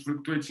because it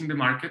fluctuates in the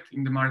market.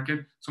 In the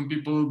market, some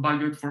people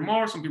value it for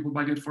more, some people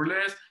value it for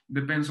less. It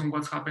depends on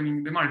what's happening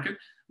in the market.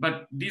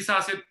 But this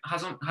asset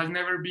has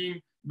never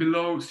been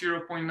below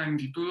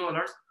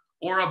 $0.92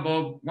 or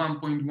above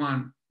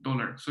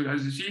 $1.1. So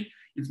as you see,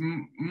 it's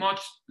much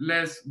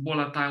less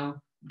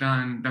volatile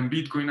than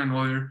Bitcoin and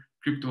other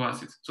crypto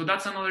assets. So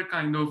that's another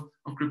kind of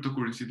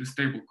cryptocurrency, the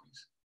stable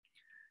coins.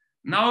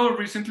 Now,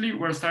 recently,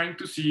 we're starting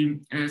to see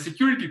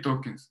security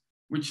tokens,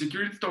 which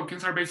security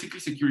tokens are basically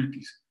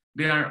securities.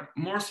 They are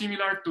more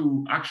similar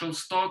to actual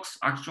stocks,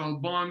 actual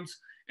bonds,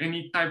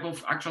 any type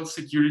of actual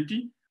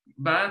security,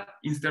 but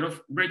instead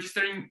of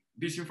registering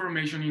this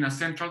information in a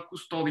central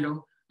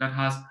custodial that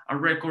has a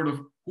record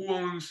of who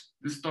owns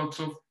the stocks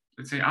of,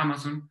 let's say,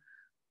 Amazon,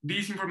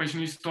 this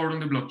information is stored on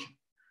the blockchain.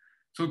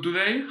 So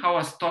today, how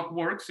a stock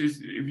works is,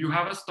 if you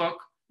have a stock,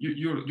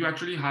 you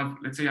actually have,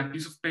 let's say, a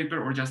piece of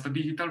paper or just a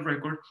digital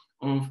record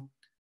of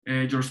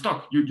your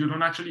stock. You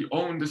don't actually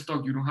own the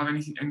stock. You don't have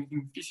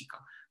anything physical.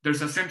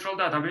 There's a central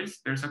database.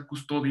 There's a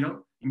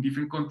custodial. In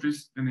different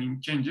countries, the name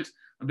changes.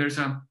 But there's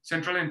a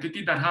central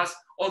entity that has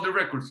all the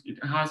records.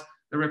 It has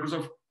the records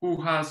of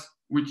who has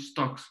which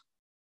stocks.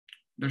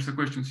 There's a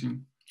question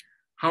soon.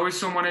 How is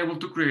someone able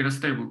to create a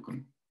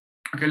stablecoin?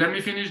 Okay, let me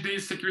finish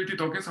these security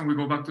tokens and we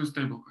go back to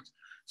stablecoins.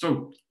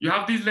 So you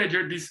have this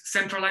ledger, this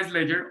centralized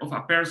ledger of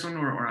a person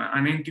or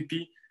an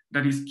entity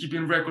that is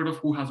keeping record of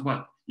who has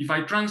what. If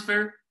I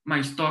transfer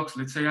my stocks,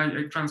 let's say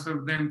I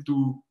transfer them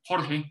to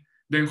Jorge,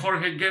 then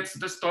Jorge gets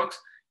the stocks.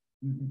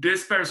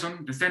 This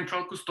person, the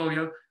central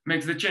custodial,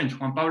 makes the change.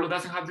 Juan Pablo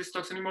doesn't have the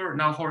stocks anymore.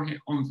 Now Jorge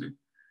owns them.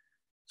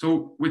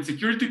 So with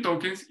security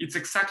tokens, it's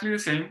exactly the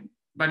same,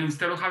 but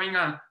instead of having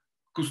a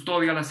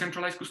custodial, a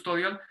centralized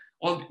custodial,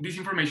 all this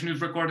information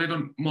is recorded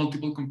on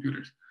multiple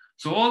computers.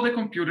 So all the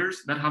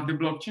computers that have the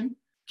blockchain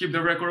keep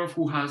the record of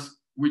who has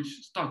which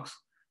stocks.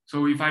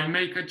 So if I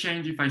make a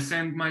change, if I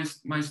send my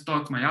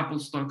stocks, my Apple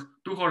stocks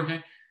to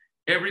Jorge,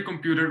 every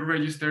computer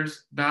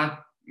registers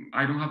that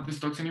I don't have the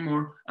stocks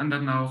anymore and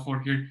that now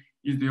Jorge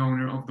is the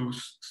owner of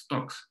those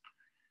stocks.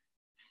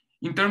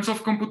 In terms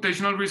of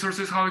computational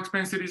resources, how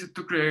expensive is it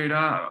to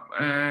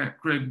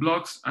create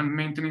blocks and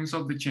maintenance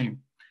of the chain?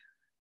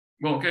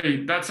 Well,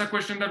 okay, that's a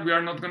question that we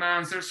are not going to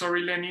answer.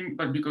 Sorry, Lenin,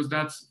 but because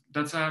that's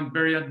a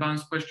very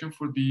advanced question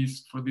for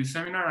this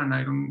seminar, and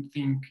I don't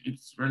think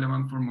it's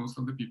relevant for most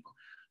of the people.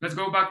 Let's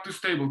go back to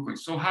stablecoins.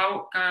 So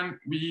how can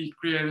we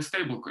create a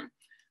stablecoin?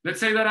 Let's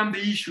say that I'm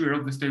the issuer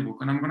of the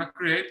stablecoin. I'm going to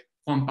create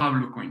Juan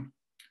Pablo coin.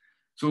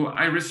 So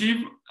I receive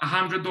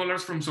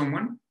 $100 from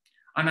someone,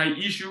 and I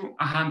issue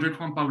 100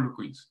 Juan Pablo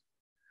coins.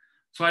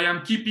 So I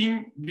am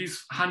keeping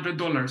this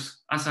 $100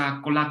 as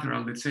a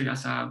collateral, let's say,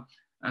 as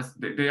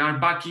they are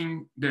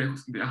backing the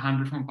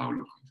 100 Juan Pablo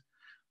coins.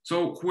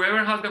 So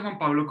whoever has the Juan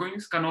Pablo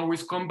coins can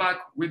always come back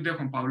with the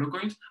Juan Pablo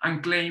coins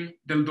and claim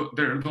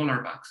their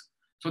dollar backs.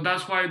 So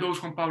that's why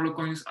those Juan Pablo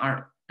coins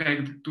are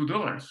pegged to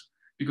dollars,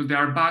 because they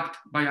are backed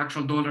by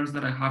actual dollars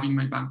that I have in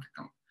my bank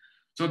account.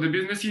 So the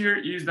business here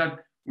is that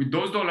with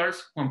those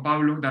dollars, Juan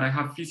Pablo, that I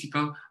have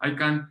physical, I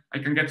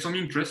can get some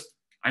interest.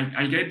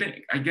 I get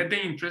the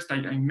interest.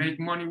 I make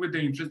money with the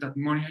interest. That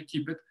money I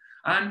keep it,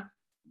 and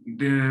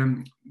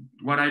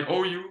what I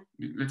owe you,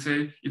 let's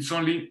say, it's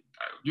only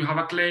you have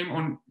a claim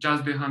on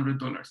just the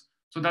 $100.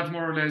 So that's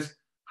more or less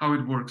how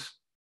it works.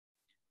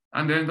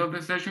 At the end of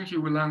the session, he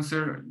will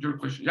answer your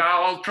question. Yeah,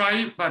 I'll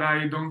try, but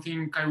I don't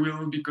think I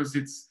will, because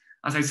it's,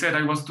 as I said,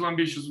 I was too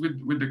ambitious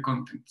with the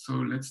content. So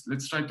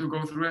let's try to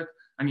go through it.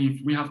 And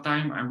if we have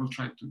time, I will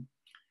try to.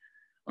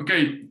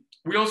 Okay,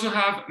 we also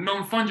have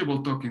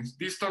non-fungible tokens.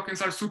 These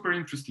tokens are super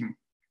interesting.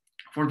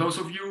 For those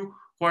of you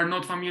who are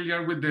not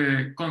familiar with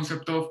the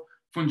concept of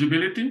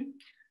fungibility,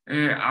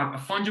 a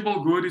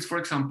fungible good is, for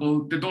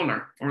example, the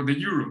dollar or the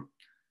euro.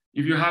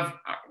 If you have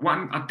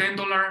a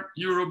 $10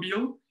 euro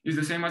bill, is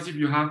the same as if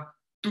you have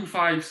 2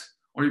 5s,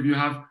 or if you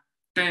have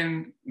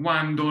 10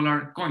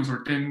 $1 coins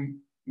or 10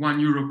 1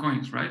 euro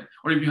coins, right?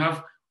 Or if you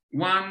have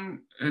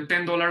one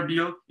 $10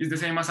 bill, is the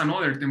same as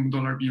another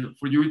 $10 bill.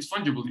 For you, it's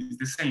fungible, it's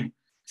the same.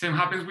 Same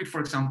happens with,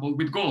 for example,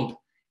 with gold.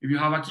 If you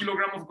have a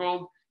kilogram of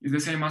gold, it's the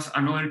same as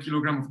another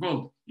kilogram of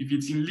gold. If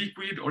it's in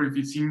liquid, or if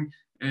it's in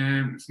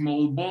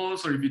small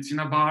balls, or if it's in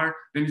a bar,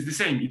 then it's the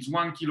same. It's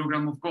 1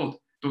 kilogram of gold.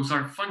 Those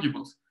are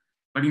fungibles.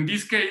 But in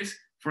this case,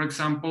 for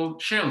example,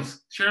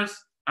 shells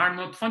are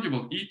not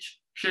fungible. Each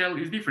shell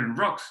is different.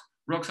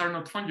 Rocks are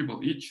not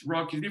fungible. Each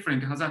rock is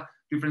different. It has a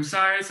different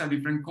size, a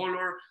different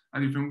color,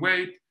 a different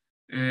weight.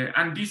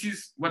 And this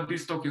is what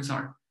these tokens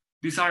are.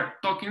 These are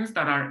tokens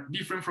that are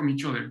different from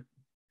each other.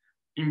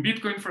 In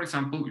Bitcoin, for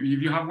example,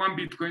 if you have one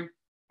Bitcoin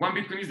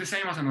is the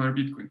same as another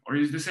Bitcoin, or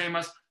is the same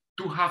as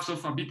 2 halves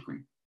of a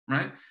Bitcoin,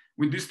 right?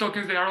 With these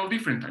tokens, they are all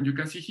different. And you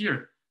can see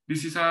here,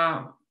 this is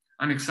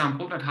an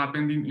example that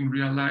happened in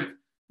real life.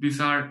 These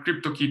are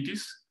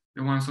CryptoKitties,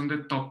 the ones on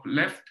the top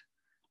left.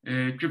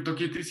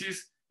 CryptoKitties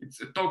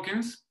it's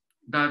tokens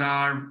that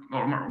are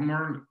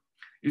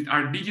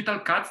are digital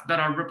cats that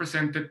are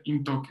represented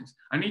in tokens.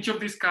 And each of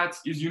these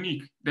cats is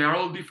unique. They are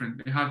all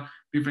different. They have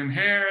different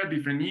hair,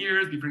 different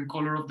ears, different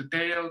color of the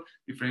tail,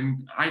 different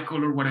eye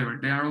color, whatever.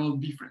 They are all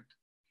different.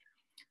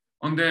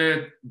 On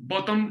the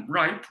bottom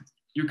right,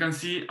 you can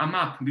see a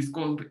map. This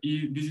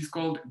is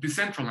called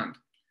Decentralized.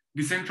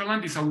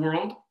 Decentralized is a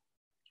world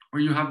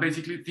where you have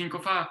basically, think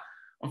of a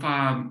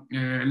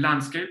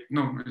landscape.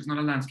 No, it's not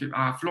a landscape,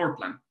 a floor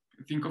plan.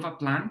 Think of a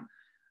plan.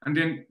 And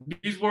then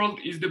this world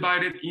is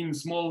divided in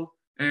small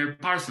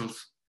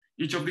parcels.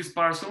 Each of these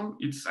parcels,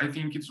 I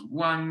think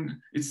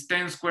it's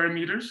 10 square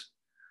meters.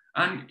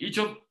 And each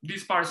of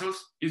these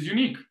parcels is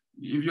unique.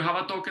 If you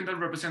have a token that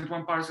represents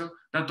one parcel,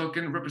 that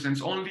token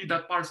represents only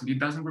that parcel. It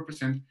doesn't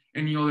represent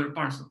any other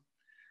parcel.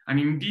 And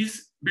in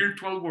this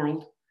virtual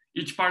world,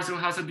 each parcel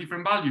has a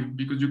different value,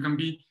 because you can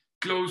be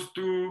close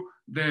to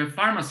the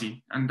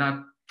pharmacy, and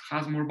that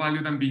has more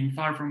value than being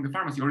far from the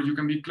pharmacy. Or you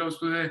can be close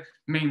to the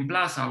main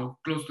plaza, or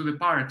close to the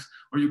parks,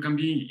 or you can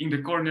be in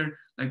the corner,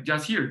 like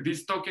just here.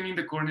 This token in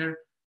the corner,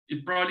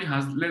 it probably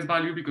has less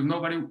value because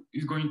nobody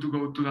is going to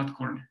go to that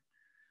corner.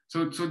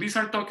 So these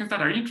are tokens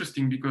that are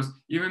interesting, because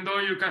even though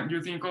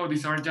you think, oh,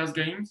 these are just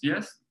games,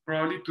 yes,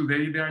 probably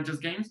today they are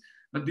just games,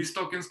 but these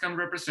tokens can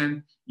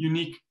represent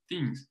unique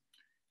things.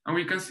 And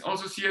we can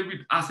also see it with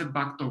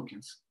asset-backed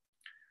tokens.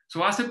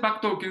 So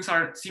asset-backed tokens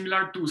are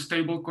similar to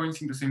stable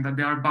coins in the sense that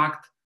they are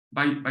backed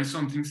by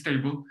something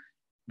stable,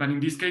 but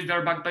in this case, they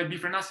are backed by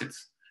different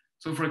assets.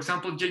 So for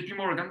example, JP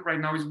Morgan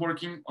right now is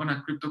working on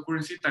a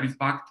cryptocurrency that is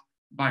backed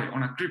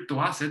on a crypto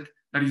asset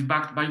that is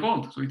backed by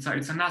gold. So it's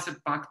an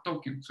asset-backed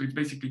token. So it's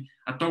basically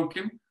a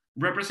token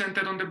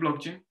represented on the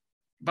blockchain,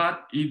 but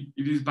it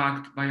is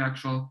backed by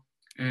actual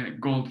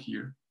gold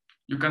here.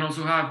 You can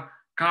also have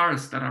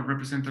cars that are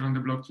represented on the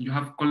blockchain. You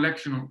have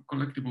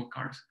collectible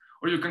cars,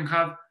 or you can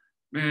have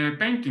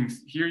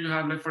paintings. Here you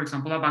have, like, for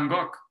example, a Van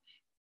Gogh.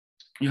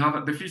 You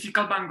have the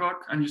physical Van Gogh,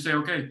 and you say,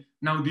 okay,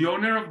 now the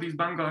owner of this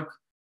Van Gogh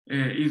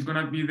is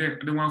going to be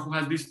the one who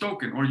has this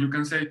token. Or you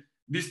can say,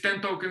 these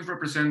 10 tokens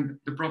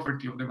represent the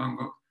property of the Van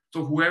Gogh.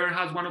 So whoever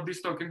has one of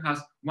these tokens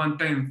has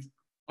 1/10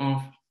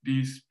 of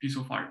this piece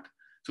of art.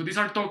 So these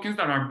are tokens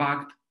that are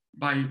backed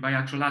by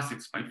actual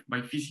assets,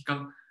 by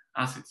physical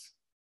assets.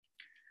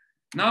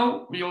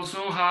 Now we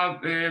also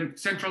have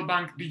central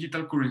bank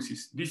digital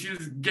currencies. This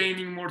is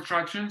gaining more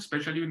traction,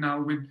 especially now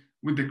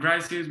with the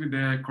crisis, with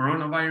the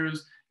coronavirus.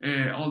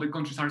 All the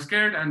countries are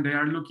scared and they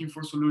are looking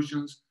for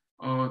solutions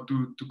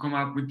to come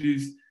up with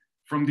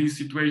from this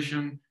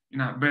situation in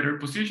a better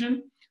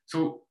position.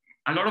 So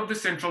a lot of the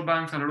central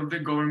banks, a lot of the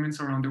governments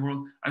around the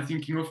world are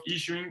thinking of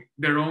issuing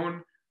their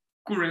own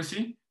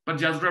currency, but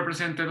just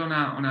represented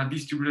on a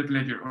distributed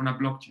ledger, on a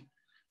blockchain.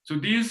 So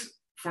these,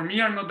 for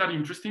me, are not that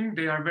interesting.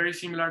 They are very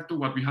similar to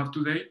what we have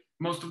today.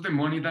 Most of the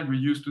money that we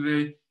use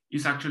today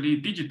is actually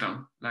digital.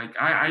 Like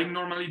I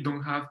normally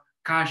don't have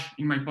cash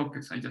in my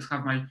pockets. I just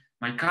have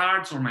my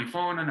cards or my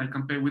phone and I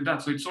can pay with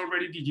that. So it's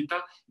already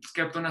digital. It's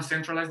kept on a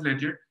centralized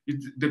ledger.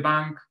 It's the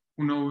bank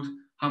who knows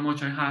how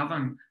much I have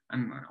and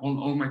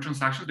all my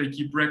transactions. They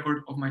keep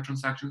record of my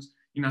transactions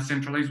in a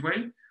centralized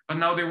way. But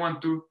now they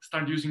want to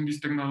start using this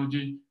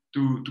technology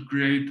to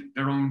create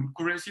their own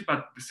currency,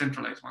 but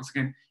decentralized, once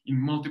again, in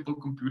multiple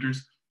computers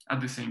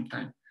at the same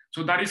time.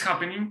 So that is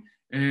happening.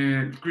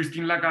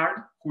 Christine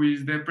Lagarde, who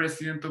is the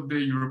president of the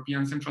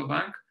European Central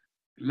Bank,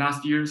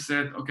 last year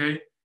said,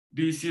 okay,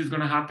 this is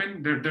going to happen.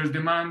 There's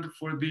demand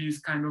for these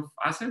kind of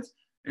assets,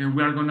 and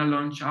we are going to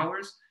launch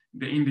ours.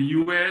 In the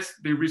US,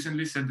 they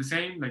recently said the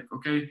same, like,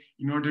 okay,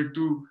 in order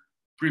to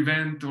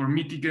prevent or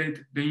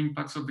mitigate the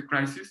impacts of the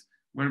crisis,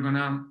 we're going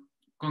to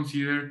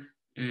consider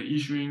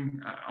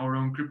issuing our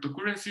own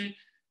cryptocurrency.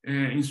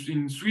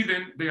 In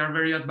Sweden, they are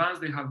very advanced.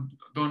 They have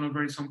done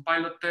already some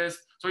pilot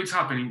tests. So it's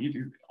happening. It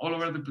is all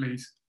over the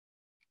place.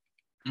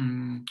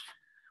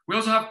 We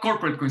also have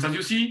corporate coins. As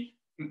you see,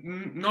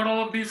 not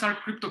all of these are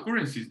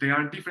cryptocurrencies. They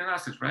are different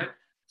assets, right?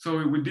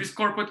 So with these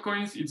corporate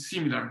coins, it's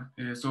similar.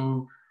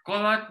 So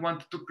Kodak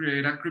wanted to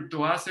create a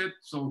crypto asset.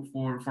 So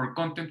for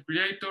content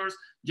creators,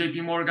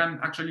 JP Morgan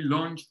actually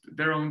launched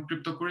their own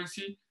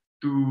cryptocurrency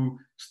to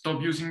stop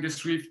using the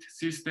SWIFT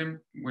system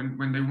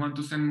when they want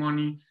to send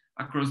money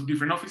across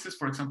different offices.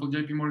 For example,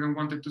 JP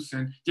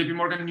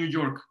Morgan New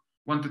York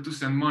wanted to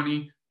send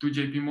money to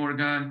JP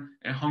Morgan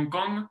Hong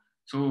Kong.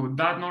 So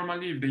that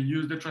normally, if they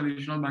use the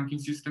traditional banking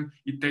system,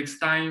 it takes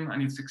time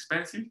and it's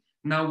expensive.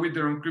 Now with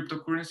their own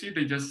cryptocurrency,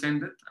 they just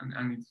send it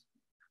and it's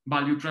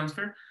value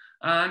transfer.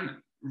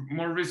 And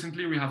more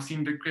recently, we have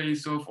seen the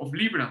case of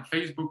Libra.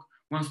 Facebook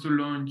wants to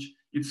launch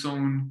its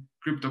own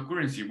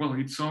cryptocurrency. Well,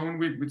 its own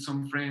with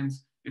some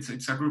friends.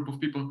 It's a group of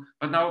people.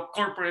 But now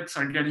corporates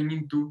are getting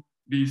into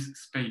this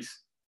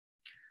space.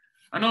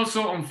 And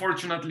also,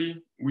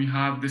 unfortunately, we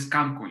have the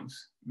scam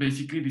coins.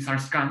 Basically, these are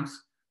scams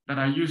that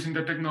are using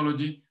the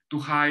technology to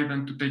hide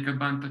and to take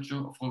advantage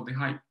of all the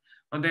hype.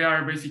 But they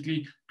are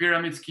basically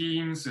pyramid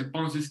schemes,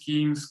 Ponzi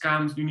schemes,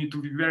 scams. You need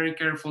to be very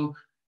careful.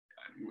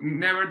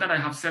 Never, that I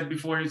have said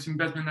before, it's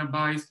investment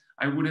advice.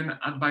 I wouldn't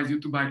advise you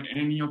to buy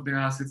any of the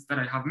assets that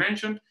I have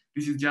mentioned.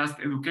 This is just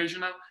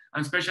educational.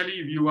 And especially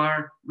if you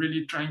are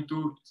really starting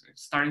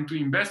to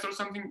invest or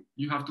something,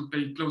 you have to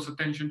pay close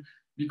attention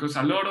because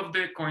a lot of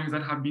the coins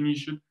that have been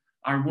issued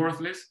are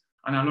worthless.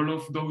 And a lot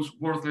of those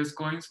worthless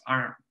coins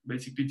are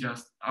basically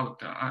just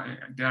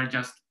they are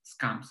just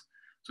scams.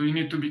 So you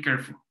need to be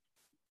careful.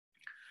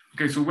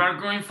 Okay, so we're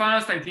going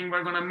fast. I think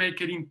we're gonna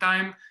make it in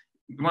time.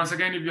 Once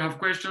again, if you have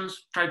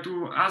questions, try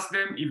to ask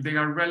them. If they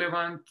are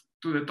relevant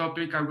to the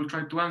topic, I will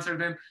try to answer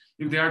them.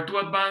 If they are too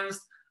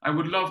advanced, I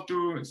would love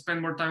to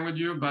spend more time with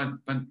you, but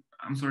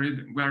I'm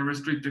sorry, we are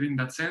restricted in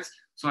that sense,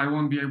 so I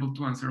won't be able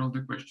to answer all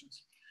the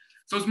questions.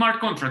 So smart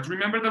contracts,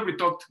 remember that we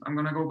talked, I'm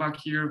gonna go back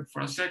here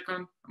for a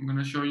second, I'm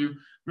gonna show you.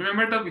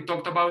 Remember that we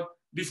talked about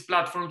these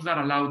platforms that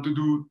allow to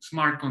do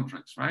smart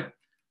contracts, right?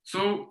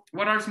 So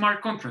what are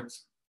smart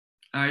contracts?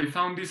 I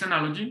found this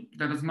analogy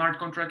that a smart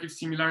contract is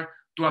similar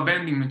to a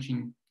vending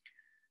machine.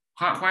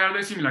 Why are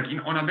they similar?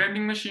 On a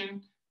vending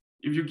machine,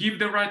 if you give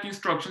the right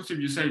instructions, if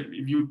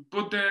you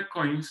put the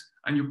coins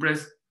and you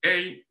press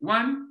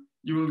A1,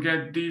 you will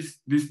get these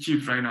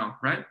chips right now,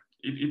 right?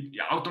 It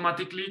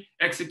automatically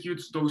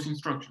executes those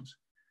instructions.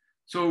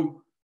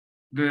 So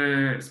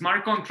the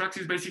smart contracts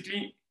is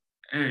basically,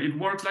 it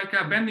works like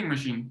a vending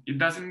machine. It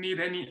doesn't need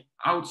any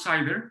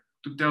outsider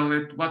to tell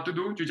it what to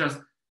do. You just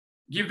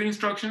give the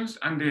instructions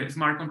and the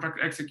smart contract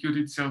executes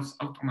itself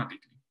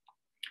automatically.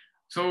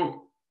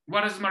 So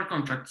what is smart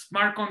contract?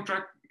 Smart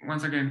contract,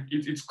 once again,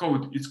 it's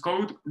code. It's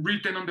code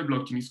written on the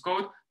blockchain. It's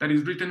code that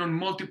is written on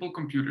multiple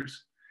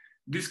computers.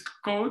 This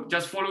code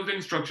just follows the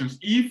instructions.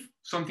 If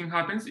something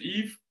happens,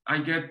 if I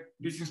get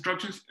these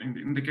instructions,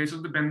 in the case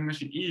of the vending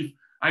machine, if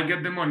I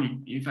get the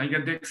money, if I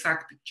get the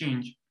exact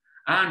change,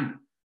 and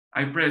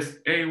I press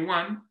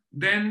A1,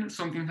 then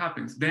something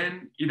happens.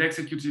 Then it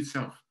executes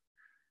itself.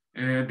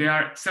 They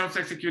are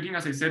self-executing,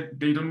 as I said.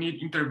 They don't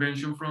need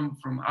intervention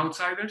from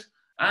outsiders,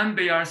 and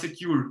they are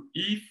secure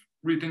if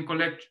written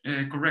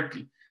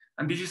correctly.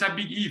 And this is a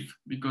big if,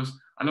 because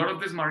a lot of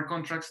the smart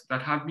contracts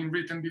that have been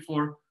written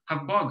before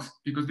have bugs,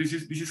 because this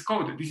is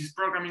code, this is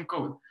programming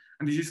code,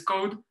 and this is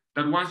code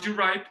that once you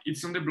write,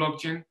 it's on the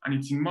blockchain and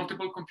it's in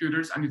multiple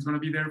computers and it's going to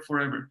be there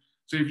forever.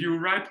 So if you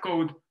write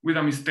code with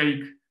a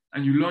mistake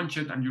and you launch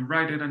it and you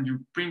write it and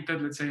you print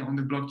it, let's say on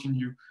the blockchain,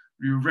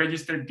 you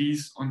register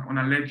this on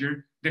a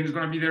ledger, then it's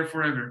going to be there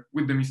forever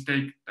with the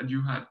mistake that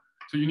you had.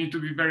 So you need to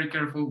be very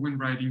careful when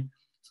writing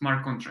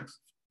smart contracts.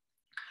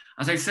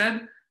 As I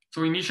said,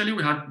 so initially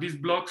we had these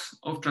blocks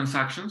of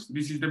transactions.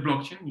 This is the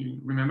blockchain. You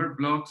remember,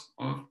 blocks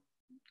of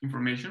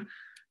information.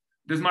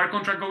 The smart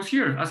contract goes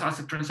here as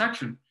a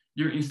transaction.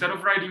 You, instead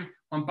of writing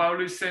Juan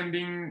Pablo is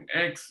sending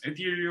X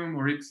Ethereum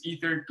or X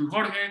Ether to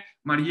Jorge,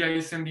 Maria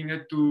is sending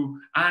it to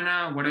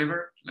Anna,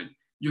 whatever, like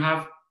you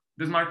have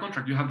the smart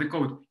contract, you have the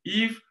code.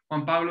 If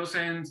Juan Pablo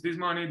sends this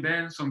money,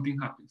 then something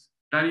happens.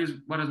 That is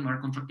what a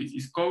smart contract is.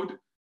 It's code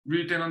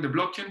written on the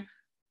blockchain,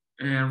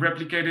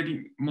 replicated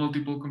in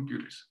multiple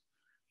computers.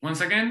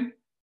 Once again,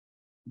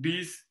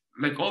 these,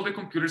 like all the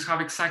computers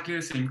have exactly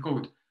the same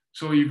code.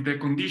 So if the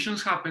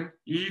conditions happen,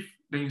 if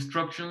the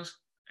instructions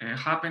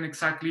happen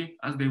exactly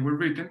as they were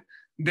written,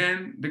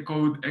 then the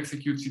code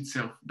executes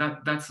itself.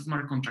 That's a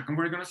smart contract. And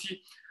we're gonna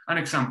see an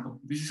example.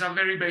 This is a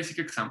very basic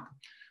example.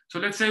 So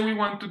let's say we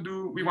want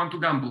to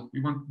gamble.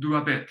 We want to do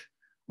a bet.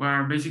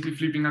 We're basically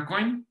flipping a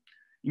coin.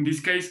 In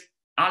this case,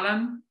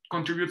 Alan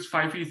contributes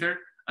 5 Ether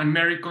and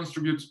Mary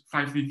contributes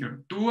 5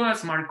 Ether to a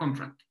smart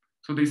contract.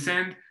 So they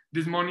send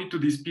this money to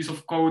this piece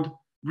of code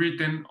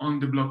written on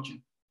the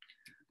blockchain.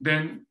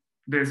 Then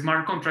the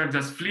smart contract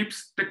just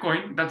flips the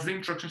coin. That's the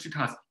instructions it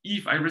has.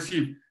 If I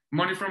receive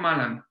money from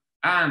Alan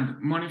and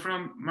money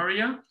from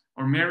Maria,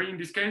 or Mary in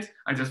this case,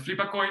 I just flip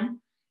a coin.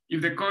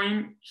 If the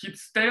coin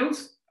hits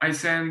tails, I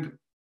send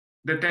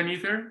the 10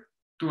 Ether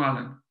to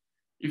Alan.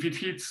 If it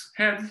hits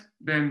heads,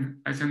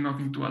 then I send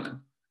nothing to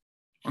Alan.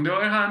 On the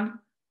other hand,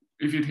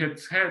 if it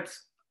hits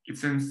heads, it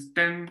sends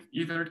 10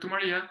 Ether to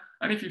Maria,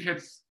 and if it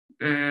hits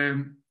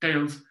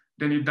tails,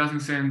 then it doesn't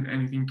send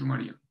anything to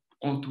Maria,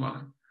 all to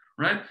Alan,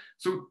 right?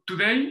 So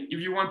today, if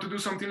you want to do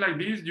something like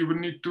this, you would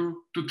need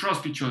to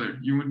trust each other.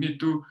 You would need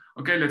to,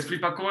 okay, let's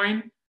flip a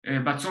coin,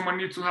 but someone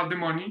needs to have the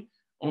money,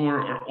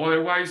 or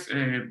otherwise,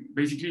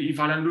 basically, if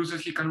Alan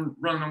loses, he can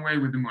run away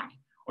with the money.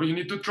 Or you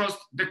need to trust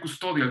the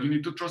custodial. You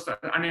need to trust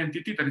an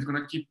entity that is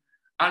going to keep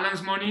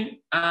Alan's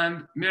money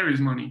and Mary's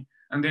money.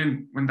 And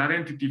then when that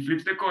entity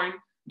flips the coin,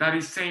 that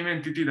is same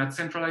entity, that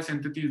centralized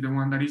entity is the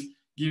one that is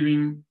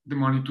giving the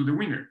money to the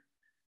winner.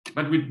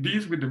 But with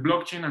this, with the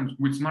blockchain and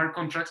with smart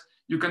contracts,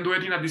 you can do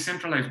it in a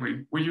decentralized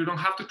way where you don't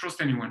have to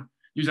trust anyone.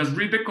 You just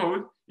read the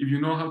code. If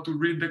you know how to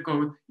read the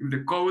code, if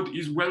the code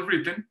is well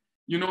written,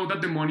 you know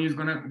that the money is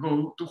going to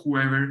go to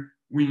whoever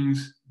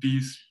wins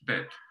this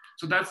bet.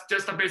 So that's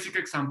just a basic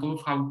example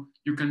of how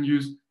you can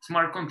use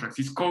smart contracts.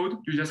 It's code.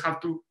 You just have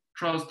to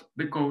trust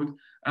the code.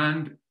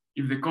 And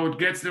if the code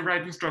gets the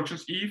right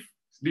instructions, if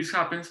this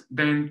happens,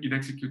 then it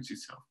executes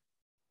itself.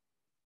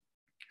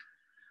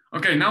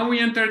 Okay, now we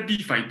enter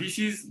DeFi. This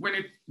is when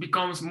it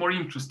becomes more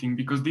interesting,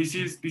 because this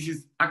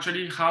is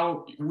actually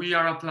how we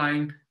are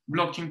applying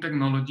blockchain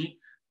technology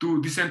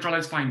to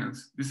decentralized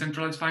finance.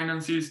 Decentralized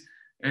finance is,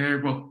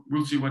 well,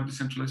 we'll see what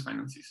decentralized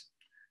finance is.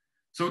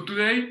 So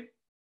today,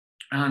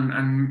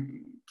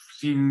 and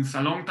since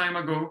a long time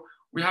ago,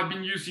 we have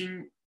been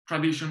using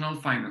traditional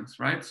finance,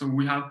 right? So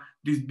we have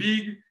these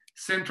big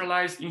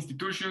centralized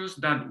institutions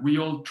that we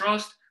all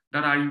trust,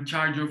 that are in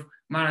charge of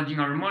managing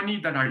our money,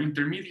 that are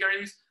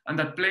intermediaries, and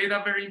that played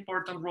a very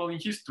important role in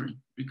history,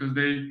 because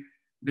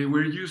they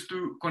were used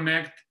to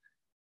connect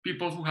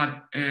people who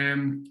had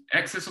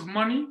excess of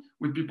money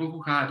with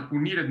people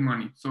who needed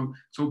money.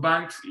 So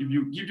banks, if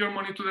you give your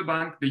money to the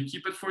bank, they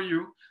keep it for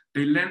you,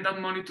 they lend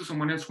that money to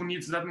someone else who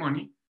needs that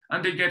money,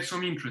 and they get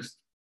some interest,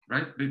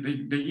 right?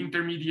 They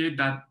intermediate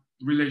that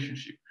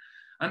relationship.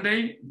 And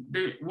they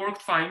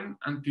worked fine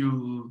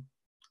until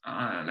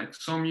like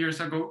some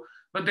years ago,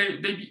 but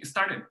they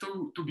started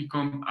to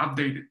become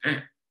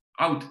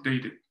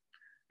outdated.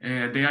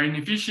 They are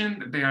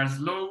inefficient, they are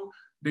slow,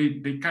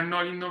 they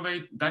cannot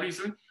innovate that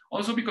easily,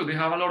 also because they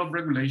have a lot of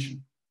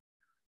regulation.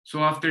 So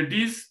after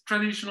these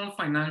traditional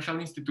financial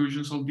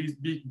institutions, all these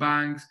big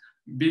banks,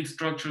 big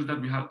structures that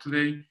we have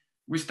today,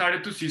 we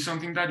started to see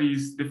something that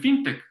is the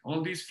fintech,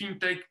 all these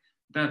fintech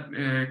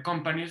that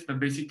companies that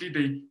basically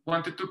they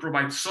wanted to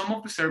provide some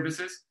of the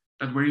services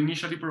that were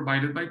initially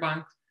provided by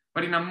banks,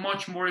 but in a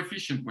much more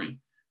efficient way.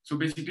 So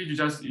basically, you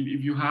just,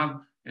 if you have,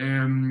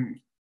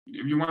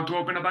 if you want to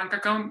open a bank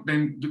account,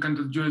 then you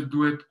can just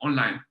do it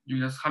online. You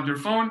just have your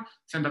phone,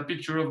 send a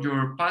picture of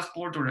your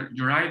passport or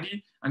your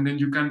ID, and then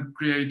you can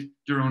create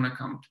your own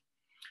account.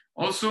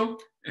 Also,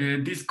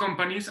 these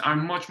companies are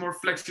much more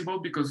flexible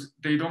because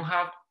they don't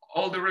have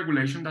all the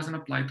regulation doesn't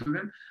apply to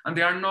them, and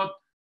they are not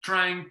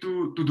trying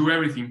to do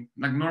everything.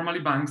 Like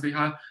normally banks, they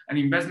have an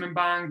investment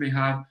bank, they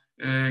have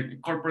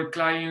corporate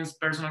clients,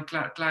 personal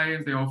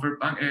clients, they offer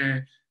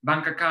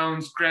bank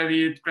accounts,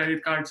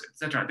 credit cards,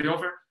 etc. They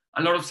offer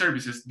a lot of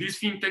services. These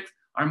fintechs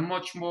are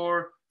much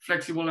more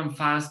flexible and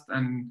fast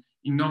and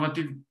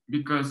innovative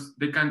because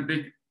they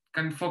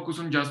can focus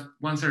on just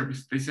one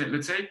service. They say,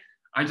 let's say,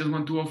 I just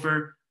want to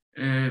offer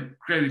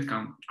credit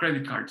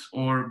cards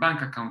or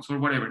bank accounts or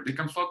whatever. They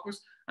can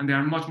focus, and they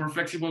are much more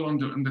flexible on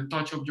the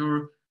touch of your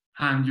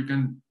hand. You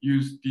can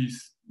use these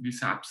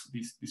apps,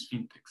 these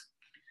fintechs.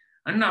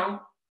 And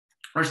now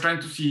we're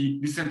trying to see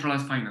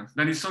decentralized finance.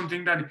 That is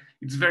something that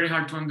it's very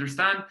hard to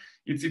understand.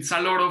 It's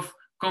a lot of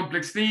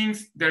complex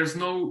things. There's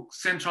no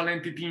central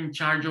entity in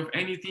charge of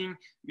anything.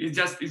 It's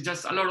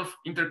just a lot of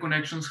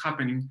interconnections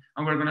happening,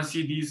 and we're gonna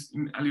see this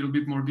in a little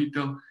bit more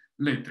detail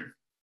later.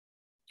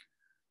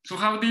 So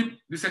how did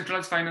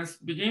decentralized finance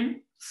begin?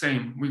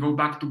 Same, we go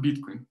back to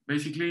Bitcoin.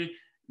 Basically,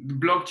 the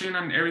blockchain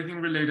and everything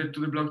related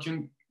to the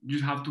blockchain,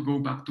 you have to go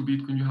back to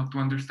Bitcoin. You have to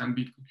understand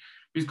Bitcoin.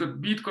 Because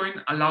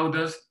Bitcoin allowed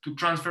us to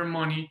transfer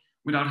money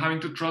without having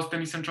to trust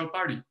any central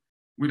party.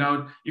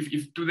 Without,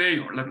 if today,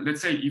 or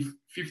let's say if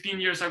 15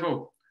 years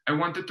ago, I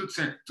wanted to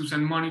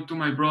send money to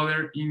my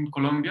brother in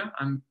Colombia,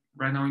 and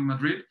right now in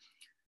Madrid,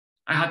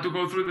 I had to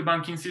go through the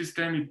banking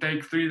system. It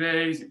takes 3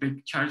 days.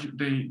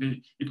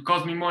 It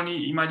cost me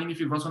money. Imagine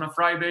if it was on a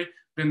Friday,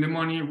 then the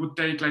money would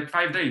take like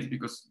 5 days,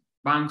 because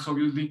banks,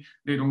 obviously,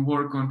 they don't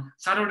work on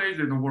Saturdays.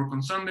 They don't work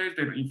on Sundays.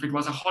 If it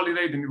was a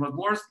holiday, then it was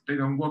worse. They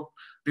don't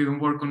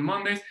work on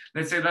Mondays.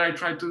 Let's say that I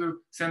tried to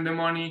send the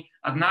money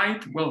at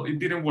night. Well, it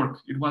didn't work.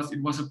 It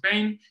was a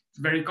pain. It's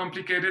very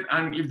complicated.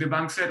 And if the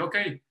bank said,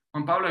 okay,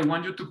 Juan Pablo, I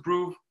want you to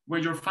prove where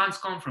your funds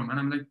come from. And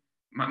I'm like,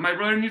 my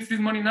brother needs this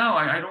money now.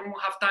 I don't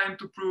have time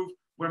to prove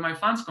where my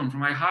funds come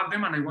from. I have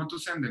them and I want to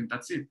send them.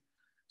 That's it.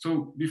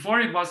 So before,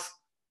 it was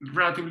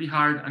relatively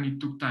hard and it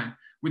took time.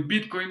 With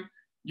Bitcoin,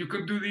 you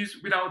could do this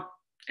without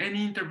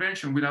any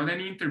intervention, without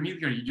any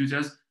intermediary. You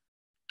just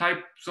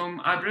type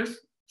some address,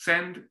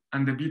 send,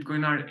 and the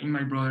Bitcoin are in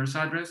my brother's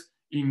address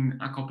in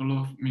a couple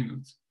of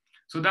minutes.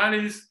 So that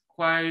is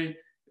why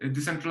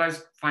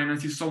decentralized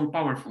finance is so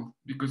powerful,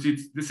 because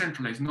it's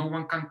decentralized. No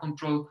one can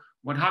control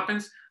what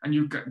happens, and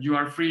you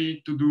are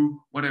free to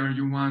do whatever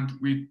you want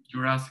with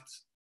your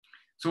assets.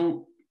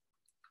 So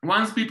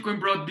once Bitcoin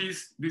brought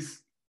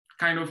this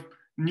kind of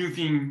new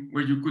thing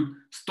where you could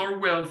store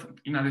wealth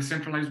in a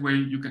decentralized way,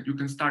 you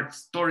can start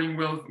storing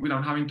wealth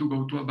without having to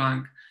go to a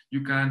bank.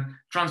 You can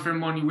transfer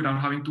money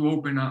without having to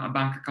open a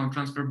bank account,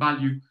 transfer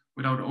value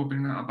without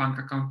opening a bank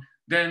account.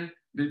 Then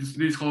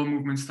this whole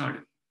movement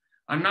started.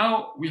 And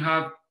now we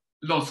have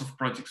lots of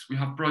projects. We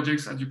have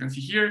projects, as you can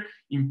see here,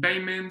 in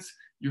payments.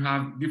 You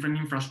have different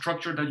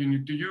infrastructure that you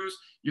need to use.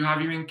 You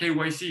have even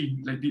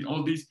KYC, like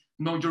all these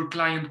know your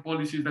client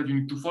policies that you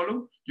need to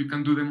follow. You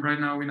can do them right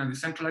now in a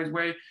decentralized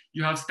way.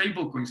 You have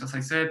stable coins. As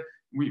I said,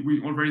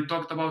 we already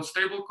talked about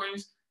stable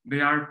coins. They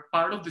are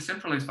part of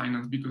decentralized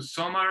finance, because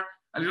some are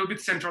a little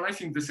bit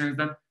centralized in the sense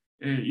that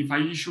if I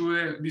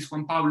issue this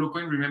Juan Pablo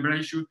coin, remember I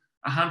issued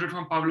 100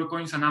 Juan Pablo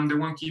coins and I'm the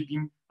one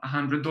keeping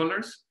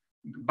 $100,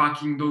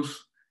 backing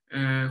those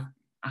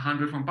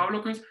 100 Juan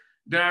Pablo coins.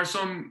 There are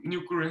some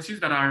new currencies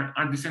that are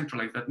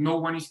decentralized, that no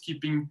one is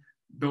keeping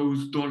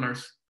those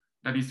dollars.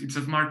 It's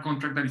a smart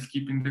contract that is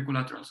keeping the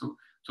collateral. So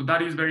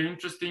that is very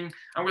interesting.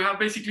 And we have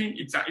basically,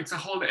 it's a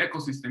whole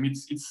ecosystem.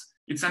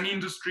 It's an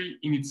industry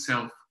in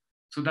itself.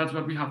 So that's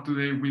what we have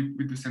today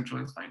with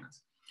decentralized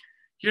finance.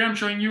 Here I'm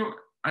showing you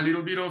a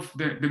little bit of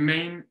the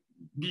main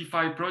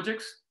DeFi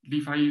projects.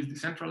 DeFi is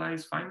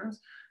decentralized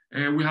finance.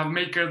 We have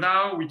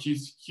MakerDAO, which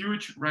is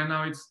huge. Right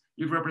now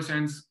it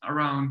represents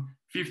around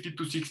 50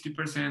 to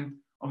 60%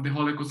 of the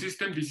whole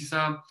ecosystem. This is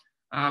a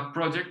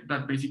project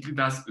that basically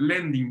does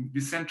lending,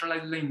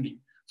 decentralized lending.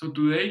 So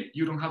today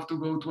you don't have to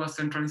go to a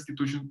central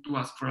institution to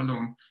ask for a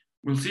loan.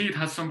 We'll see it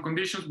has some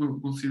conditions.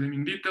 We'll see them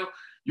in detail.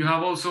 You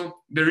have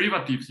also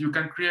derivatives. You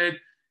can create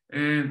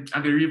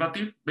a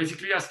derivative.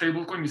 Basically, a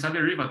stablecoin is a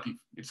derivative.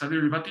 It's a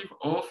derivative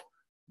of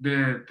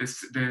the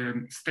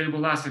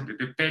stable asset,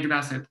 the pegged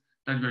asset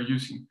that you are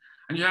using.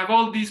 And you have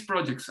all these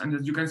projects. And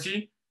as you can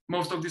see,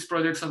 most of these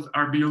projects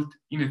are built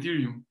in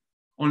Ethereum.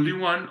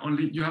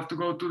 Only you have to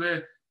go to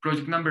the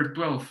project number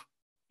 12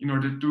 in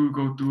order to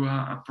go to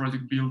a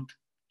project built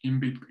in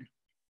Bitcoin.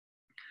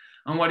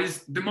 And what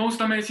is the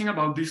most amazing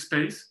about this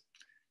space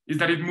is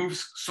that it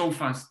moves so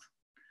fast.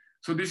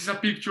 So this is a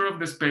picture of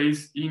the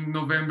space in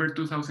November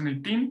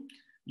 2018.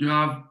 You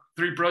have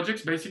 3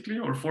 projects basically,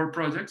 or 4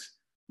 projects.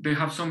 They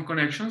have some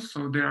connections,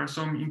 so there are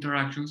some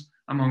interactions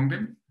among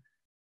them.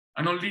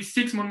 And only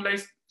 6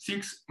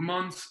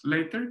 months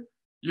later,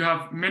 you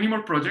have many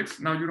more projects.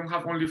 Now you don't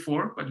have only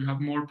 4, but you have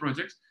more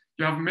projects.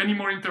 You have many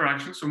more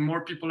interactions, so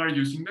more people are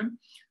using them,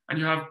 and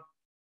you have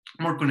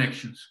more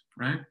connections,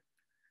 right?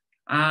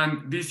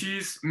 And this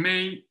is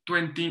May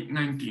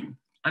 2019.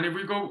 And if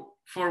we go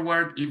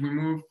forward, if we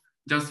move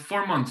just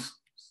 4 months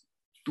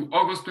to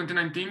August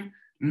 2019,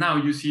 now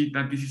you see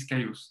that this is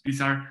chaos. These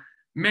are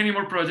many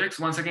more projects.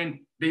 Once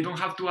again, they don't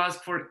have to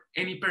ask for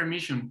any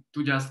permission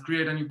to just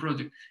create a new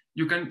project.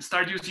 You can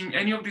start using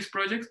any of these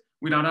projects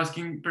without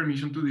asking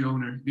permission to the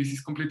owner. This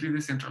is completely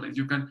decentralized.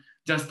 You can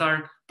just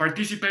start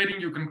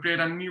participating. You can create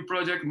a new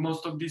project.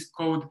 Most of this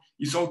code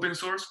is open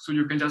source, so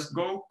you can just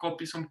go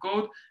copy some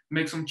code,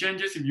 make some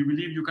changes if you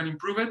believe you can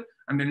improve it,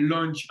 and then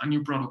launch a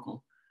new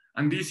protocol.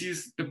 And this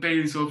is the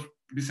pace of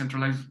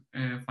decentralized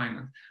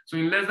finance. So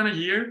in less than a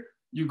year,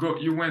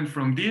 you went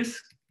from this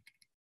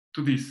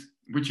to this,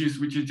 which is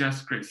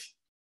just crazy.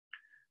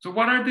 So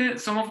what are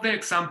some of the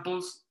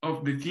examples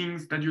of the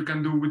things that you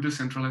can do with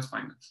decentralized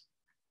finance?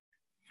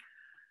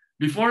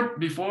 Before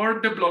the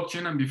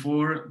blockchain and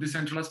before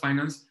decentralized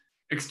finance,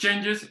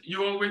 exchanges,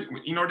 you always,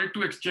 in order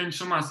to exchange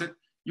some asset,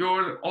 you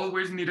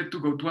always needed to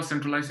go to a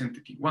centralized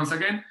entity. Once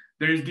again,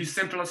 there is this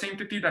centralized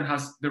entity that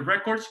has the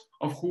records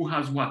of who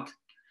has what.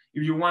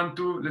 If you want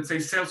to, let's say,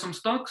 sell some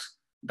stocks,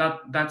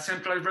 that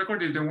centralized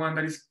record is the one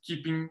that is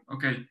keeping,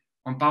 okay,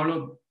 Juan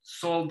Pablo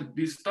sold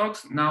these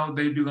stocks, now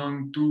they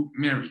belong to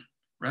Mary,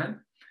 right?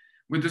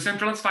 With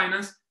decentralized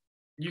finance,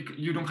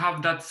 you don't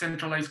have that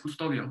centralized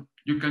custodial.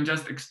 You can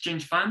just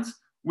exchange funds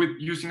with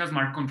using a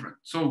smart contract.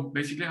 So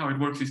basically how it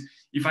works is,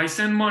 if I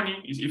send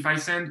money, if I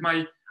send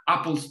my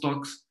Apple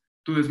stocks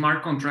to the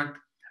smart contract,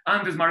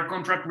 and the smart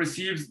contract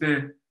receives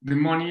the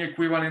money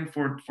equivalent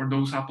for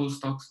those Apple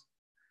stocks,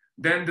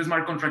 then the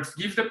smart contracts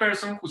gives the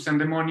person who sent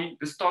the money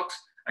the stocks,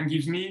 and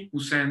gives me, who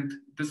sent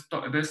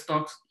the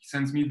stocks,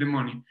 sends me the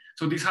money.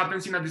 So this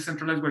happens in a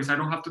decentralized way. So I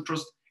don't have to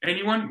trust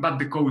anyone but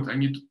the code. I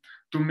need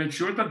to make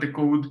sure that the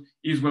code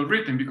is well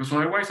written, because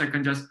otherwise I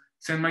can just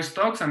send my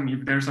stocks, and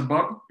if there's a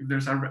bug, if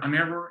there's an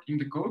error in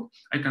the code,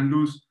 I can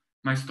lose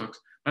my stocks.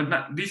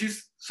 But this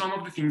is some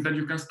of the things that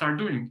you can start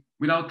doing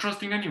without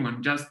trusting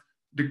anyone, just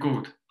the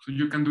code. So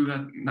you can do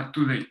that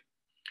today.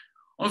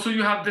 Also,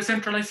 you have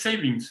decentralized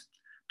savings.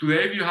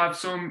 Today, if you have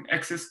some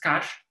excess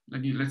cash,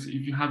 like let's say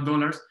if you have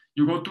dollars,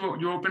 you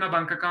open a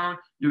bank account,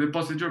 you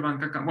deposit your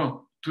bank account.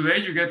 Well, today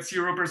you get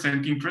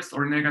 0% interest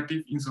or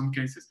negative in some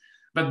cases.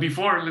 But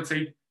before, let's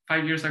say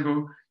 5 years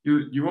ago,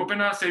 you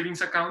open a savings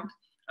account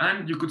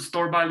and you could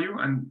store value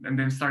and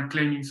then start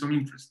claiming some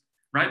interest,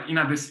 right? In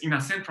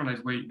a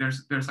centralized way.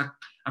 There's a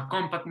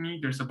company,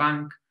 there's a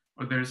bank,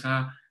 or there's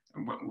a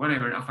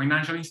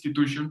financial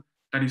institution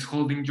that is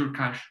holding your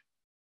cash.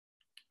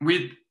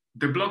 With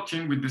the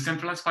blockchain, with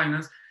decentralized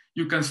finance,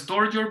 you can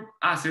store your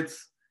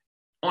assets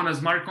on a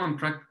smart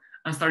contract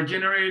and start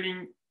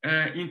generating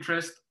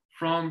interest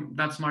from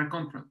that smart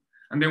contract.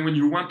 And then when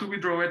you want to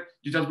withdraw it,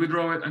 you just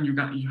withdraw it and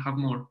you have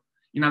more.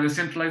 In a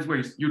decentralized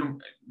ways, you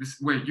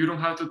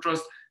don't have to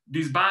trust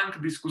this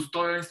bank, this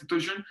custodial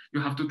institution.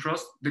 You have to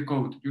trust the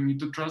code. You need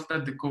to trust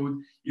that the code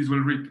is well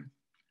written.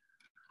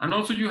 And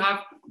also you have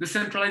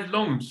decentralized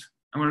loans.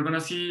 And we're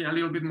gonna see a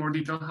little bit more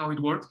detail how it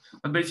works.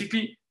 But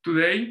basically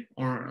today,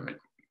 or like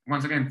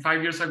once again,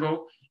 5 years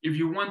ago, if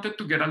you wanted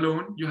to get a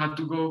loan, you had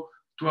to go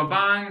to a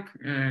bank.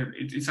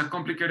 It's a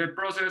complicated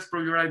process.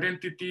 Prove your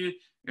identity,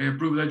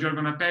 prove that you're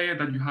gonna pay it,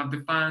 that you have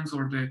the funds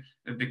or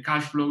the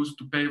cash flows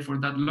to pay for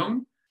that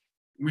loan.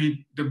 With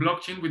the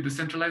blockchain, with the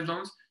centralized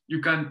loans,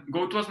 you can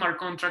go to a smart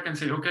contract and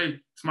say, okay,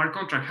 smart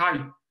contract,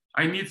 hi,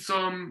 I need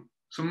some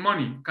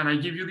money. Can I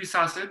give you this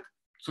asset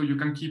so you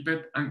can keep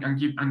it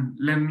and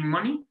lend me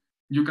money?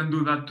 You can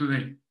do that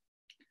today.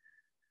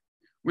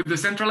 With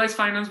decentralized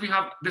finance, we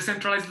have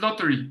decentralized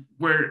lottery,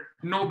 where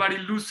nobody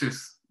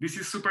loses. This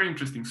is super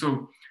interesting.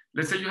 So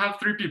let's say you have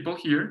 3 people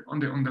here on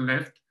the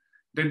left.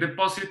 They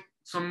deposit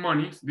some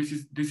money. This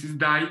is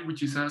DAI,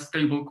 which is a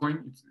stable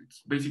coin.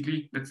 It's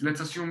basically, let's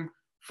assume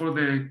for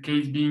the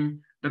case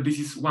being that this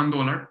is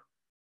 $1.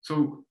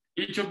 So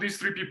each of these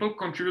 3 people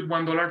contribute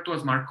 $1 to a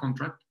smart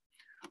contract.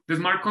 The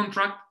smart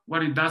contract,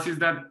 what it does is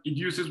that it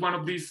uses one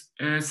of these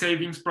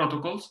savings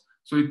protocols.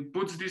 So it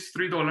puts these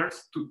 $3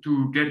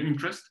 to get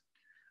interest.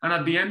 And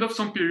at the end of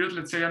some period,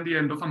 let's say at the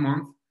end of a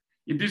month,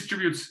 it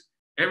distributes,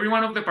 every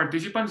one of the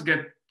participants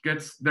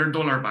gets their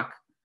dollar back.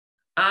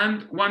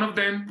 And one of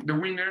them, the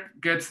winner,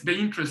 gets the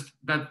interest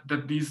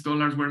that these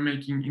dollars were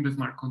making in the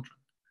smart contract.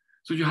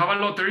 So you have a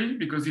lottery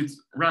because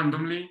it's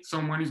randomly,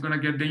 someone is gonna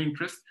get the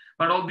interest,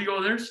 but all the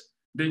others,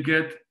 they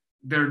get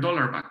their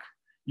dollar back.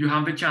 You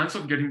have the chance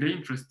of getting the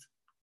interest.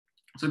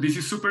 So this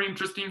is super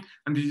interesting,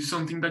 and this is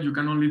something that you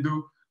can only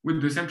do with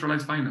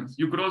decentralized finance.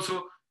 You could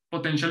also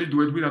potentially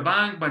do it with a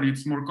bank, but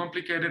it's more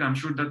complicated. I'm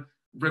sure that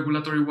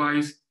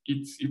regulatory-wise,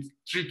 it's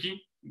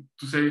tricky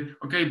to say,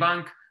 okay,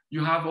 bank,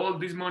 you have all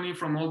this money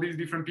from all these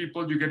different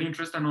people, you get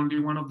interest, and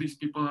only one of these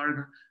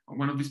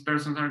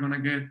persons are gonna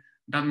get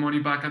that money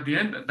back at the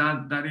end.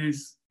 That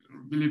is,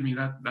 believe me,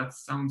 that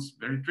sounds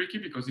very tricky,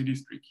 because it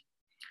is tricky.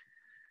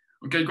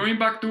 Okay, going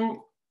back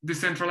to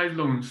decentralized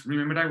loans.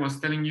 Remember, I was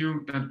telling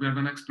you that we are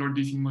gonna explore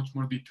this in much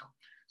more detail.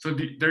 So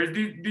there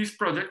is this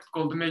project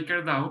called the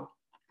MakerDAO,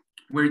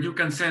 where you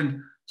can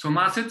send some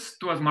assets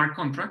to a smart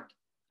contract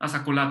as a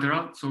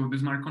collateral. So the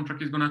smart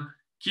contract is gonna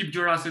keep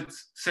your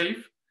assets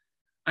safe.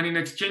 And in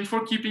exchange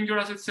for keeping your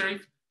assets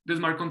safe, the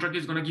smart contract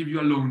is gonna give you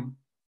a loan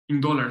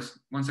in dollars.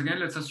 Once again,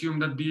 let's assume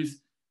that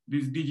this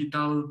this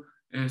digital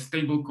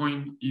stable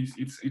coin is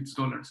it's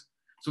dollars.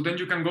 So then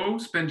you can go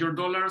spend your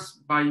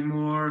dollars, buy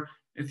more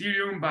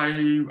Ethereum, buy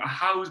a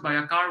house, buy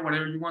a car,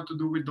 whatever you want to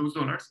do with those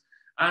dollars.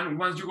 And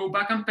once you go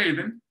back and pay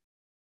them,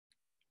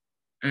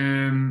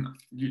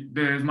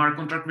 the smart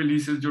contract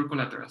releases your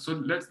collateral.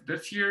 So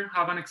let's here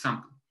have an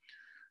example.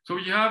 So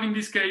you have, in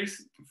this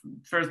case,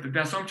 first,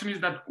 the assumption is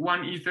that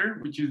 1 Ether,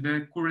 which is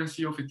the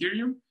currency of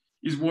Ethereum,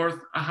 is worth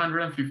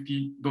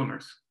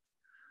 $150.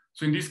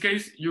 So in this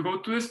case, you go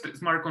to the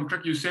smart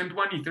contract, you send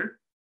 1 Ether,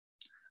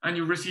 and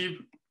you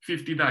receive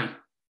 50 DAI.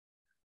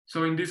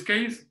 So in this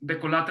case, the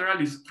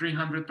collateral is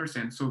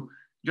 300%. So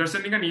you're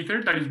sending an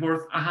Ether that is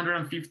worth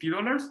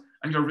 $150,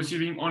 and you're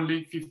receiving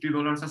only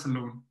 $50 as a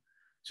loan.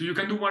 So you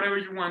can do whatever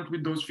you want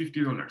with those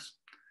 $50.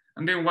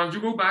 And then once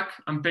you go back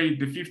and pay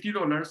the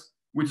 $50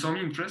 with some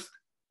interest,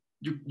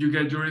 you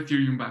get your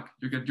Ethereum back,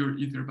 you get your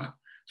Ether back.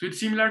 So it's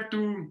similar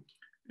to,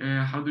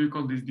 how do you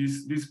call this?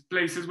 These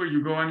places where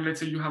you go and let's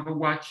say you have a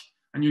watch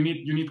and you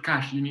need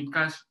cash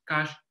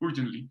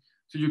urgently.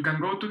 So you can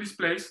go to this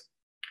place,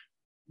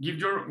 give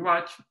your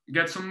watch,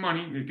 get some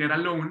money, get a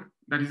loan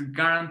that is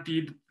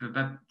guaranteed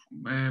that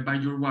by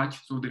your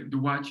watch. So the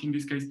watch in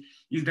this case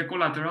is the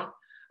collateral.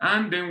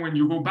 And then when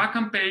you go back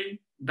and pay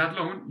that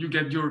loan, you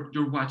get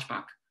your watch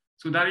back.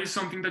 So that is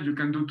something that you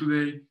can do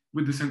today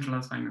with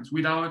decentralized finance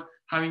without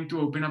having to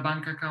open a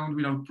bank account,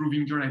 without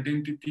proving your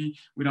identity,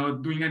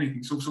 without doing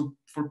anything. So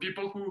for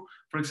people who,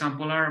 for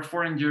example, are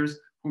foreigners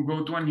who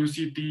go to a new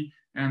city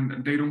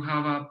and they don't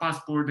have a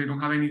passport, they don't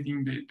have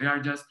anything, they are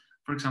just,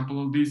 for example,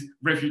 all these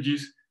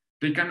refugees,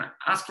 they can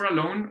ask for a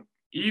loan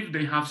if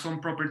they have some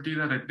property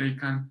that they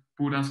can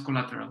put as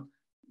collateral.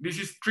 This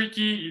is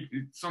tricky,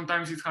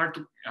 sometimes it's hard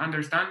to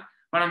understand,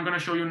 but I'm gonna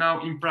show you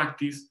now in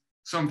practice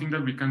something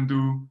that we can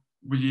do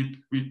with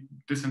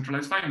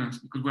decentralized finance,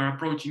 because we're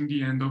approaching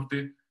the end of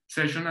the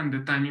session and the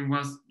timing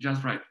was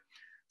just right.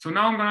 So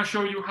now I'm gonna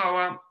show you how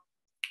a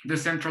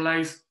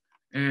decentralized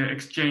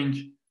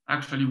exchange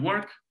actually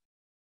work.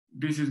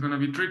 This is gonna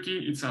be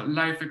tricky, it's a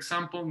live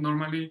example.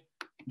 Normally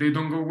they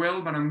don't go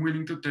well, but I'm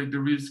willing to take the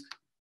risk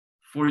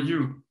for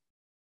you.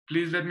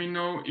 Please let me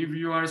know if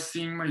you are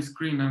seeing my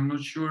screen. I'm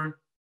not sure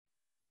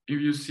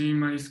if you see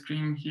my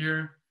screen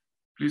here.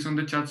 Please on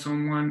the chat,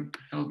 someone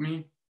help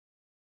me.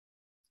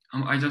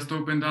 I just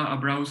opened a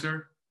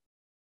browser,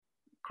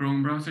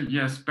 Chrome browser.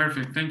 Yes,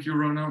 perfect. Thank you,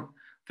 Ronald.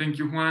 Thank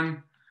you,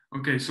 Juan.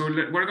 Okay, so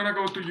we're gonna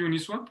go to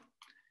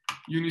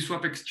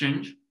Uniswap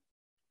exchange.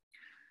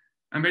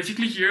 And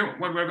basically here,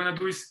 what we're gonna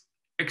do is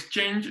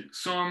exchange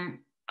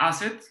some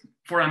asset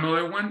for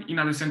another one in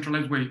a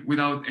decentralized way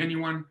without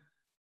anyone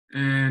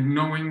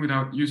knowing,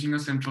 without using a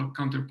central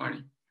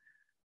counterparty.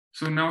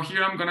 So now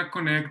here I'm gonna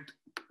connect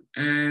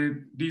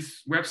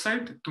this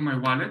website to my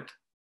wallet.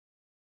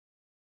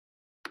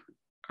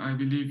 I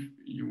believe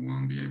you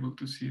won't be able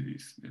to see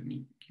this. Give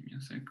me a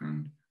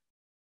second.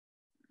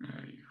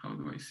 How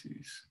do I see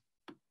this?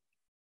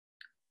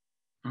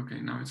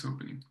 Okay, now it's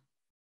opening.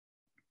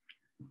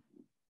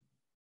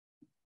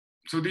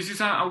 So this is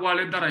a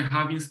wallet that I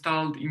have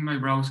installed in my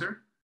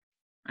browser.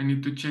 I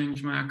need to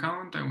change my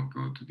account. I will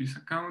go to this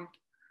account.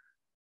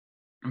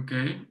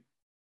 Okay.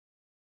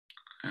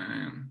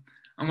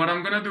 And what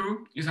I'm gonna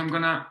do is I'm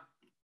gonna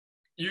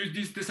use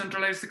this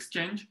decentralized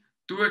exchange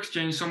to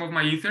exchange some of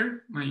my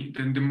Ether,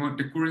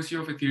 the currency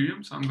of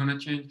Ethereum. So I'm gonna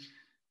change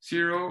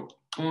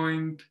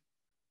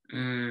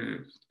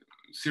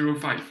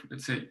 0.05,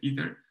 let's say,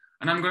 Ether.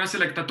 And I'm gonna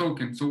select a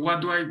token. So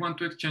what do I want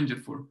to exchange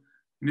it for?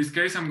 In this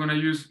case, I'm gonna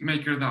use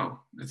MakerDAO.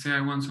 Let's say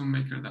I want some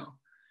MakerDAO.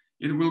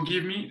 It will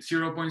give me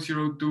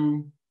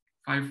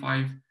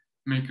 0.0255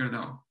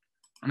 MakerDAO.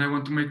 And I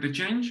want to make the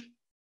change.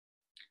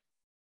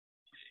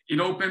 It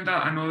opened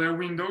another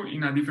window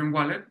in a different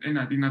wallet, in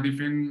a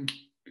different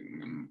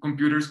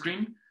computer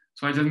screen.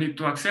 So I just need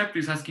to accept.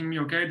 It's asking me,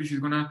 okay, this is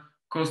gonna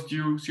cost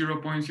you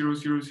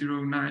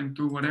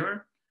 0.00092,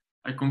 whatever.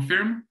 I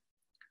confirm.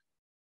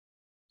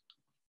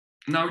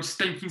 Now it's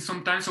taking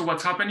some time. So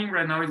what's happening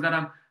right now is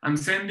that I'm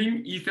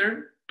sending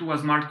Ether to a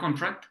smart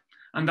contract,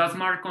 and that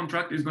smart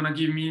contract is gonna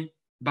give me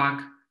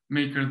back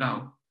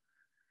MakerDAO.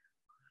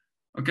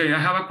 Okay, I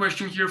have a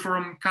question here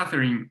from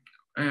Catherine.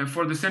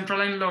 For the central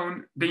line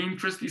loan, the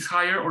interest is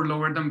higher or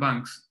lower than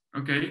banks?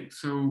 Okay,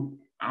 so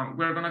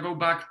we're gonna go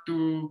back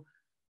to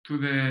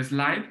the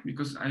slide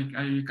because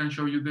I can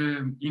show you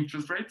the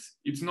interest rates.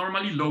 It's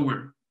normally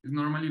lower. It's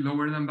normally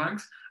lower than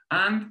banks,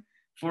 and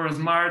for a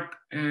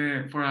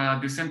for a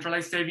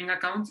decentralized saving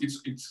account,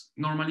 it's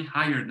normally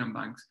higher than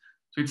banks.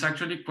 So it's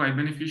actually quite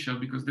beneficial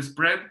because the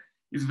spread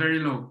is very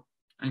low,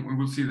 and we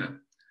will see that.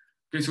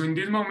 Okay, so in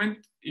this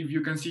moment, if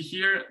you can see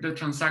here, the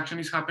transaction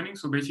is happening.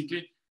 So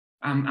basically,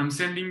 I'm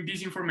sending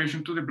this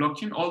information to the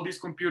blockchain. All these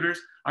computers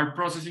are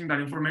processing that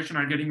information,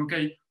 are getting,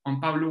 okay,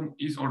 Juan Pablo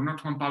is, or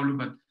not Juan Pablo,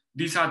 but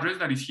this address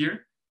that is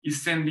here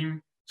is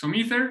sending some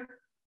Ether,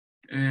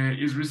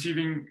 is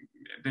receiving,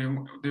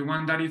 they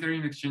want that Ether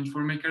in exchange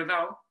for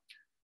MakerDAO.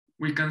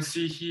 We can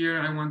see here,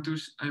 I want to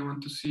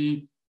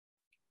see,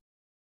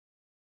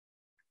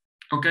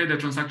 okay, the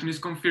transaction is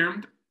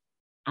confirmed.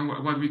 And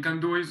what we can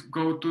do is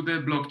go to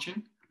the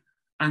blockchain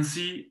and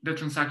see the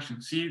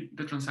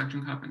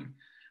transaction happening.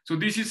 So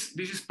this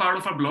is part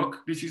of a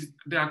block. This is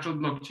the actual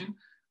blockchain.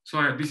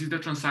 So this is the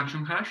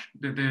transaction hash,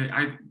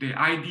 the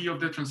ID of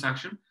the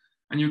transaction.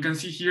 And you can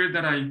see here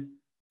that I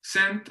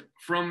sent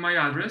from my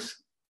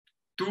address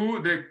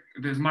to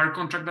the smart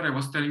contract that I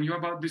was telling you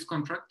about, this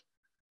contract.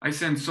 I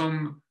sent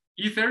some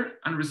Ether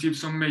and received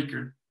some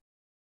Maker.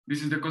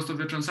 This is the cost of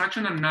the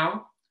transaction. And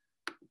now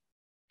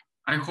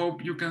I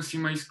hope you can see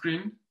my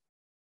screen.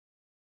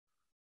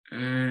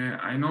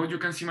 I know you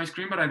can see my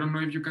screen, but I don't know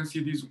if you can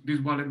see this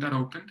wallet that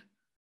opened.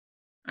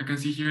 I can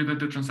see here that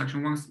the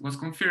transaction was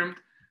confirmed.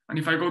 And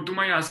if I go to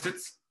my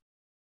assets,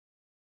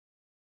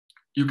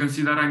 you can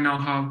see that I now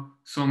have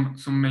some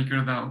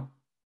MakerDAO.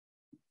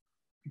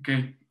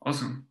 Okay,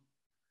 awesome.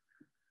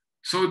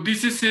 So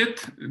this is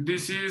it.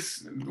 This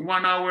is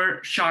 1 hour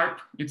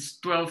sharp. It's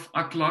 12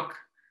 o'clock.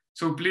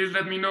 So please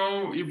let me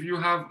know if you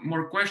have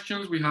more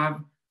questions. We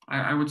have,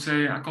 I would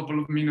say, a couple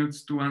of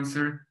minutes to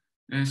answer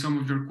some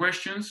of your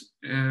questions.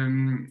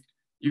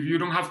 If you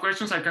don't have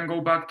questions, I can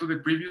go back to the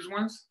previous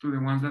ones, to the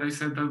ones that I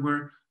said that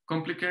were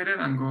complicated,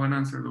 and go and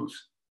answer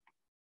those.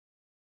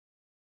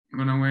 I'm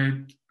gonna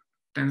wait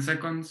 10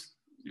 seconds.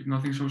 If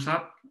nothing shows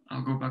up,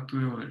 I'll go back to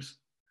the others.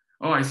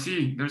 Oh, I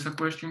see, there's a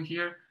question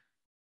here.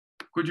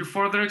 Could you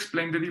further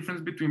explain the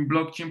difference between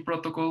blockchain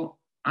protocol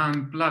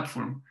and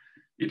platform?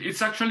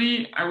 It's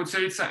actually, I would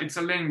say it's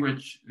a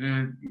language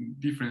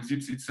difference.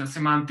 It's a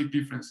semantic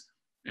difference.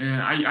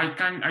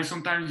 I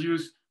sometimes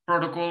use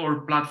protocol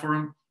or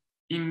platform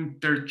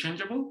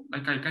interchangeable.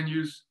 Like I can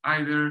use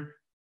either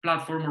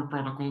platform or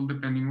protocol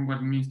depending on what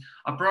it means.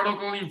 A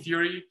protocol, in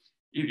theory,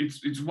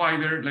 it's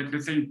wider. Like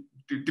let's say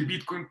the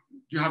Bitcoin,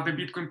 you have the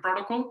Bitcoin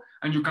protocol,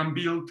 and you can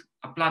build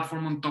a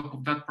platform on top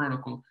of that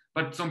protocol.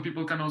 But some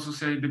people can also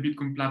say the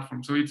Bitcoin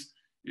platform. So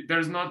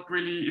there's not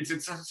really, it's a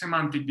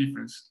semantic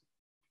difference.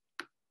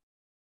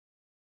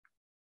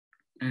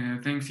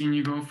 Thanks,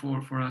 Inigo,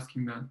 for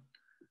asking that.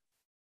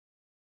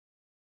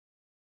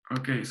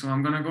 Okay, so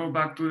I'm gonna go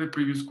back to the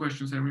previous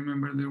questions. I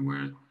remember there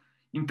were,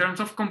 in terms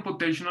of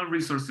computational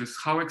resources,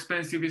 how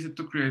expensive is it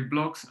to create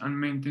blocks and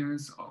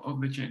maintenance of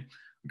the chain?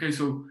 Okay,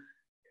 so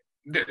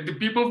the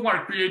people who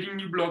are creating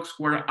new blocks,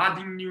 who are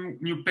adding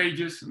new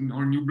pages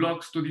or new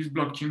blocks to this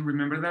blockchain,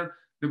 remember that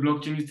the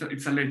blockchain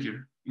it's a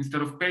ledger.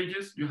 Instead of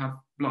pages, you have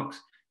blocks.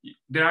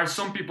 There are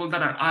some people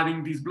that are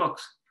adding these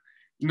blocks.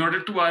 In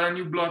order to add a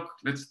new block,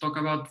 let's talk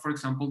about, for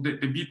example, the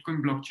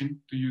Bitcoin blockchain,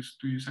 to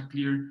use a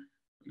clear.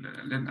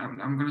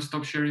 I'm going to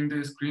stop sharing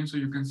the screen so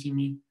you can see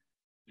me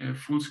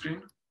full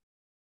screen.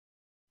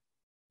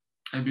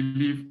 I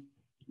believe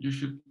you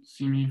should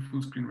see me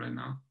full screen right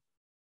now.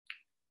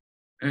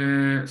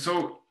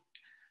 So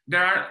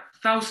there are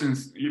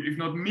thousands, if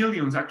not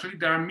millions, actually,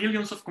 there are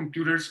millions of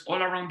computers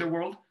all around the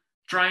world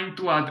trying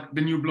to add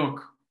the new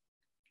block.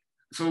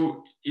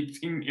 So it's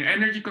in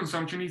energy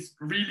consumption is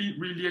really,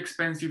 really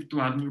expensive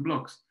to add new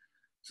blocks.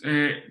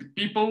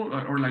 People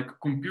or like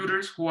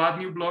computers who add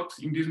new blocks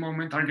in this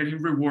moment are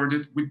getting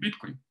rewarded with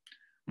Bitcoin.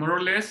 More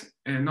or less,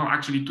 no,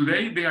 actually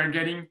today they are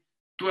getting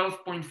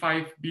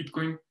 12.5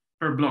 Bitcoin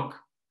per block.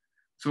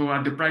 So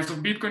at the price of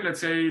Bitcoin, let's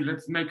say,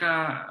 let's make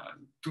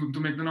to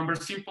make the number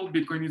simple,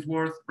 Bitcoin is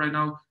worth right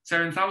now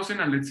 7,000,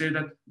 and let's say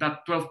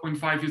that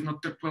 12.5 is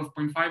not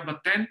 12.5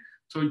 but 10.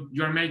 So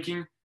you're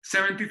making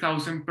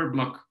 70,000 per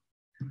block.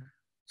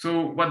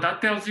 So what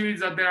that tells you is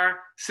that there are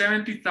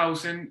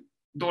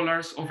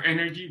 $70,000 of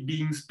energy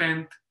being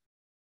spent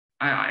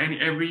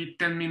every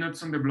 10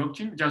 minutes on the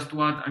blockchain just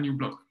to add a new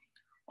block.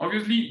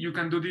 Obviously, you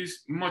can do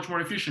this much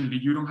more efficiently.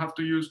 You don't have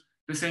to use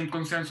the same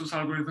consensus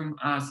algorithm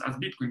as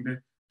Bitcoin.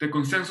 The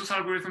consensus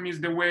algorithm is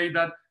the way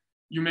that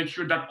you make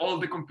sure that all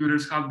the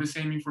computers have the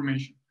same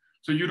information.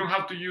 So you don't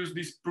have to use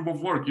this proof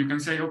of work. You can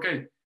say,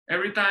 okay,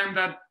 every time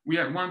that we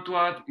want to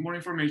add more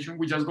information,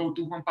 we just go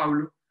to Juan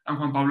Pablo, and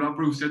Juan Pablo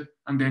approves it,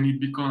 and then it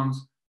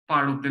becomes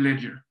part of the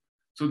ledger.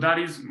 So that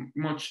is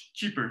much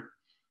cheaper.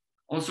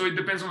 Also, it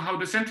depends on how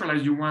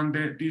decentralized you want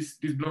this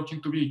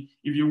blockchain to be.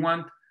 If you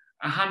want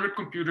 100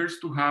 computers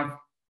to have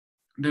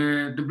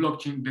the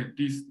blockchain,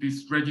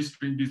 this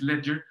registry, this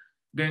ledger,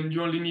 then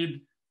you only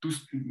need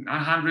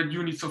 100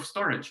 units of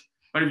storage.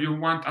 But if you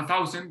want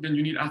 1,000, then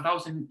you need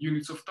 1,000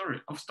 units of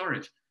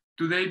storage.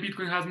 Today,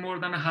 Bitcoin has more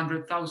than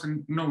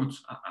 100,000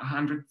 nodes,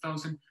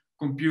 100,000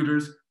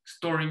 computers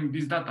storing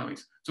this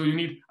database. So you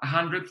need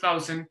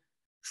 100,000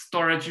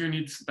 storage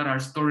units that are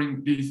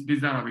storing this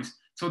database.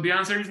 So the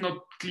answer is not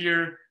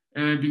clear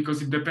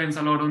because it depends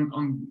a lot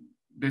on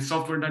the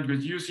software that you're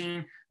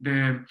using,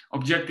 the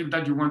objective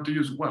that you want to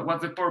use,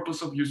 what's the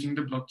purpose of using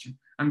the blockchain.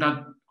 And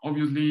that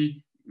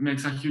obviously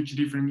makes a huge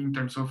difference in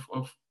terms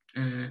of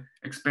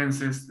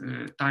expenses,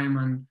 time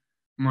and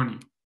money.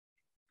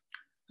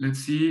 Let's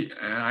see,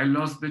 I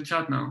lost the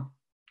chat now.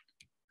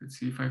 Let's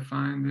see if I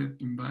find it,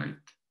 invite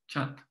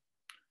chat.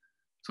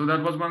 So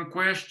that was one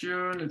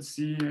question. Let's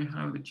see, I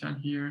have the chat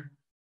here.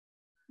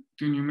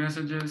 2 new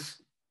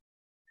messages.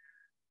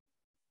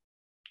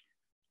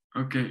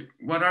 Okay,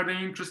 what are the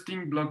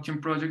interesting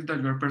blockchain projects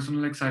that you're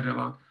personally excited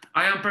about?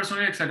 I am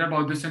personally excited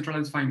about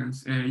decentralized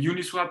finance.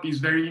 Uniswap is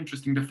very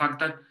interesting. The fact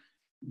that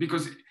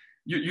because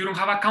you don't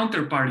have a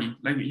counterparty,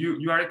 like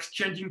you are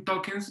exchanging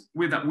tokens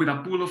with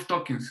a pool of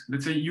tokens.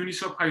 Let's say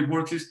Uniswap, how it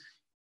works is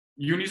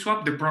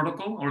Uniswap, the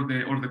protocol or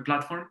the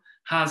platform,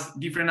 has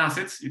different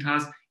assets. It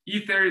has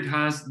Ether, it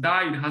has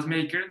DAI, it has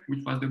Maker,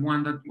 which was the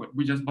one that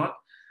we just bought.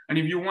 And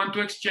if you want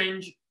to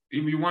exchange,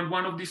 if you want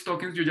one of these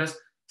tokens, you just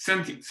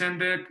send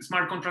the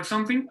smart contract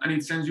something, and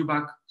it sends you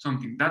back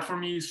something. That for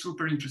me is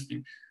super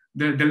interesting.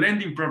 The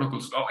lending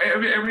protocols,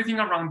 everything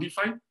around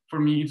DeFi, for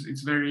me,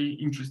 it's very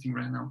interesting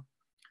right now.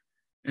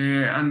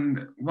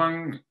 And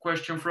one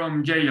question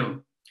from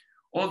JL.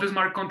 All the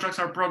smart contracts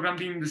are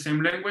programmed in the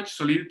same language,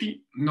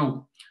 Solidity?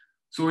 No.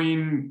 So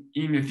in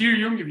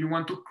Ethereum, if you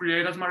want to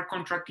create a smart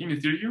contract in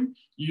Ethereum,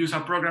 you use a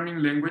programming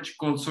language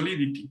called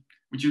Solidity,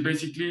 which is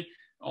basically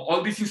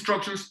all these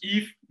instructions.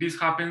 If this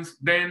happens,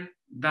 then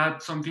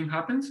that something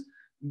happens.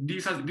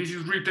 This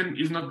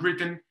is not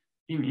written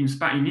in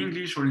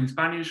English or in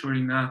Spanish or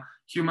in a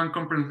human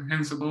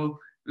comprehensible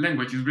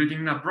language. It's written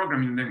in a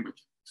programming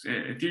language. So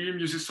Ethereum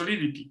uses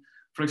Solidity.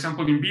 For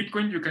example, in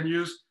Bitcoin,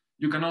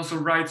 you can also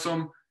write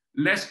some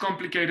less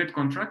complicated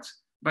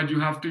contracts, but you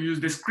have to use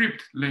the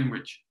script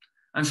language.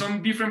 And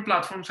some different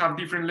platforms have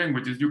different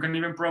languages. You can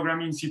even program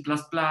in C++.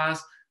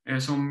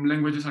 Some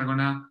languages are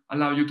gonna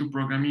allow you to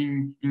program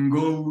in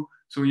Go.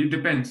 So it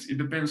depends. It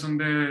depends on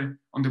the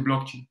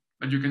blockchain.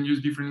 But you can use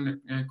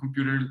different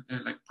computer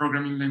like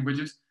programming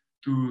languages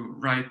to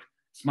write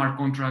smart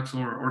contracts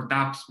or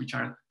dApps, which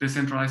are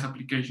decentralized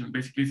applications.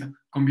 Basically, it's a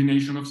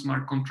combination of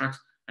smart contracts,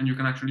 and you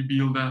can actually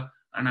build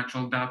an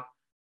actual dApp.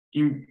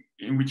 In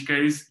which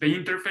case the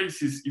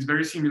interface is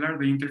very similar.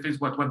 The interface,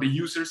 what the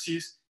user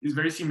sees, is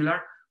very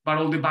similar, but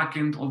all the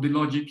backend, all the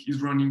logic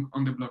is running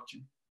on the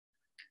blockchain.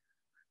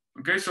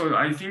 Okay, so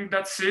I think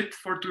that's it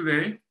for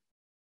today.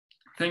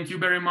 Thank you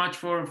very much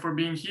for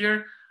being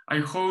here. I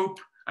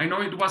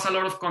know it was a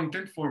lot of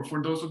content for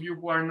those of you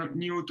who are not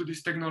new to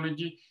this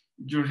technology.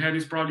 Your head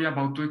is probably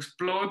about to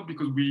explode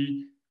because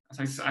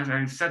as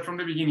I said from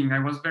the beginning, I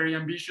was very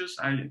ambitious.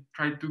 I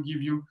tried to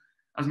give you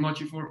as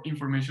much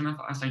information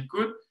as I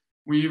could.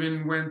 We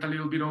even went a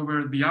little bit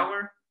over the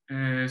hour.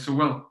 So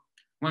well,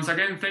 once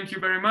again, thank you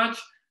very much.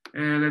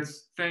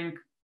 Let's thank,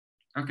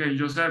 okay,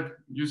 Joseph,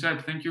 you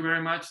said thank you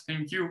very much.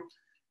 Thank you.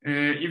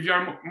 If you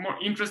are more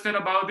interested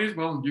about this,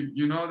 well,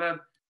 you know that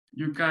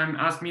you can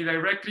ask me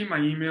directly. My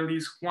email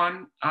is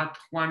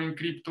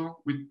juan@juanencrypto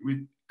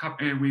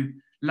with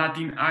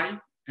Latin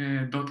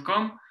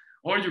I.com,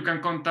 or you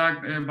can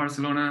contact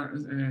Barcelona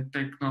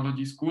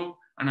Technology School,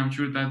 and I'm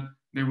sure that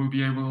they will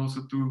be able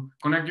also to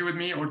connect you with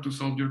me or to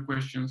solve your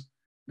questions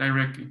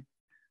directly.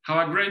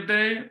 Have a great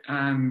day,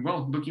 and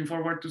well, looking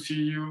forward to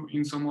see you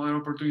in some other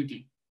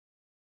opportunity.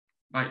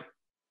 Bye.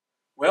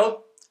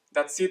 Well,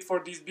 that's it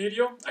for this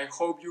video. I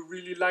hope you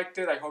really liked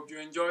it. I hope you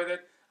enjoyed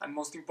it. And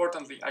most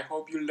importantly, I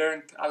hope you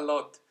learned a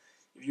lot.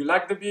 If you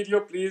liked the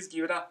video, please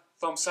give it a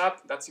thumbs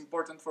up. That's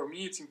important for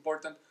me. It's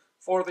important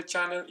for the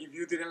channel. If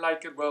you didn't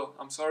like it, well,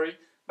 I'm sorry.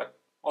 But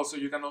also,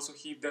 you can also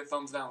hit the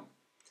thumbs down.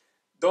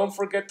 Don't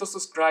forget to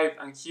subscribe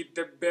and hit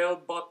the bell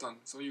button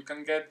so you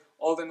can get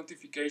all the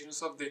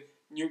notifications of the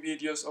new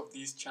videos of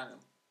this channel.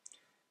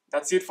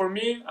 That's it for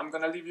me. I'm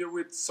gonna leave you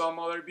with some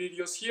other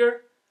videos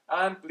here,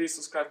 and please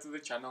subscribe to the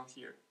channel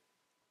here.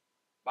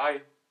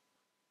 Bye.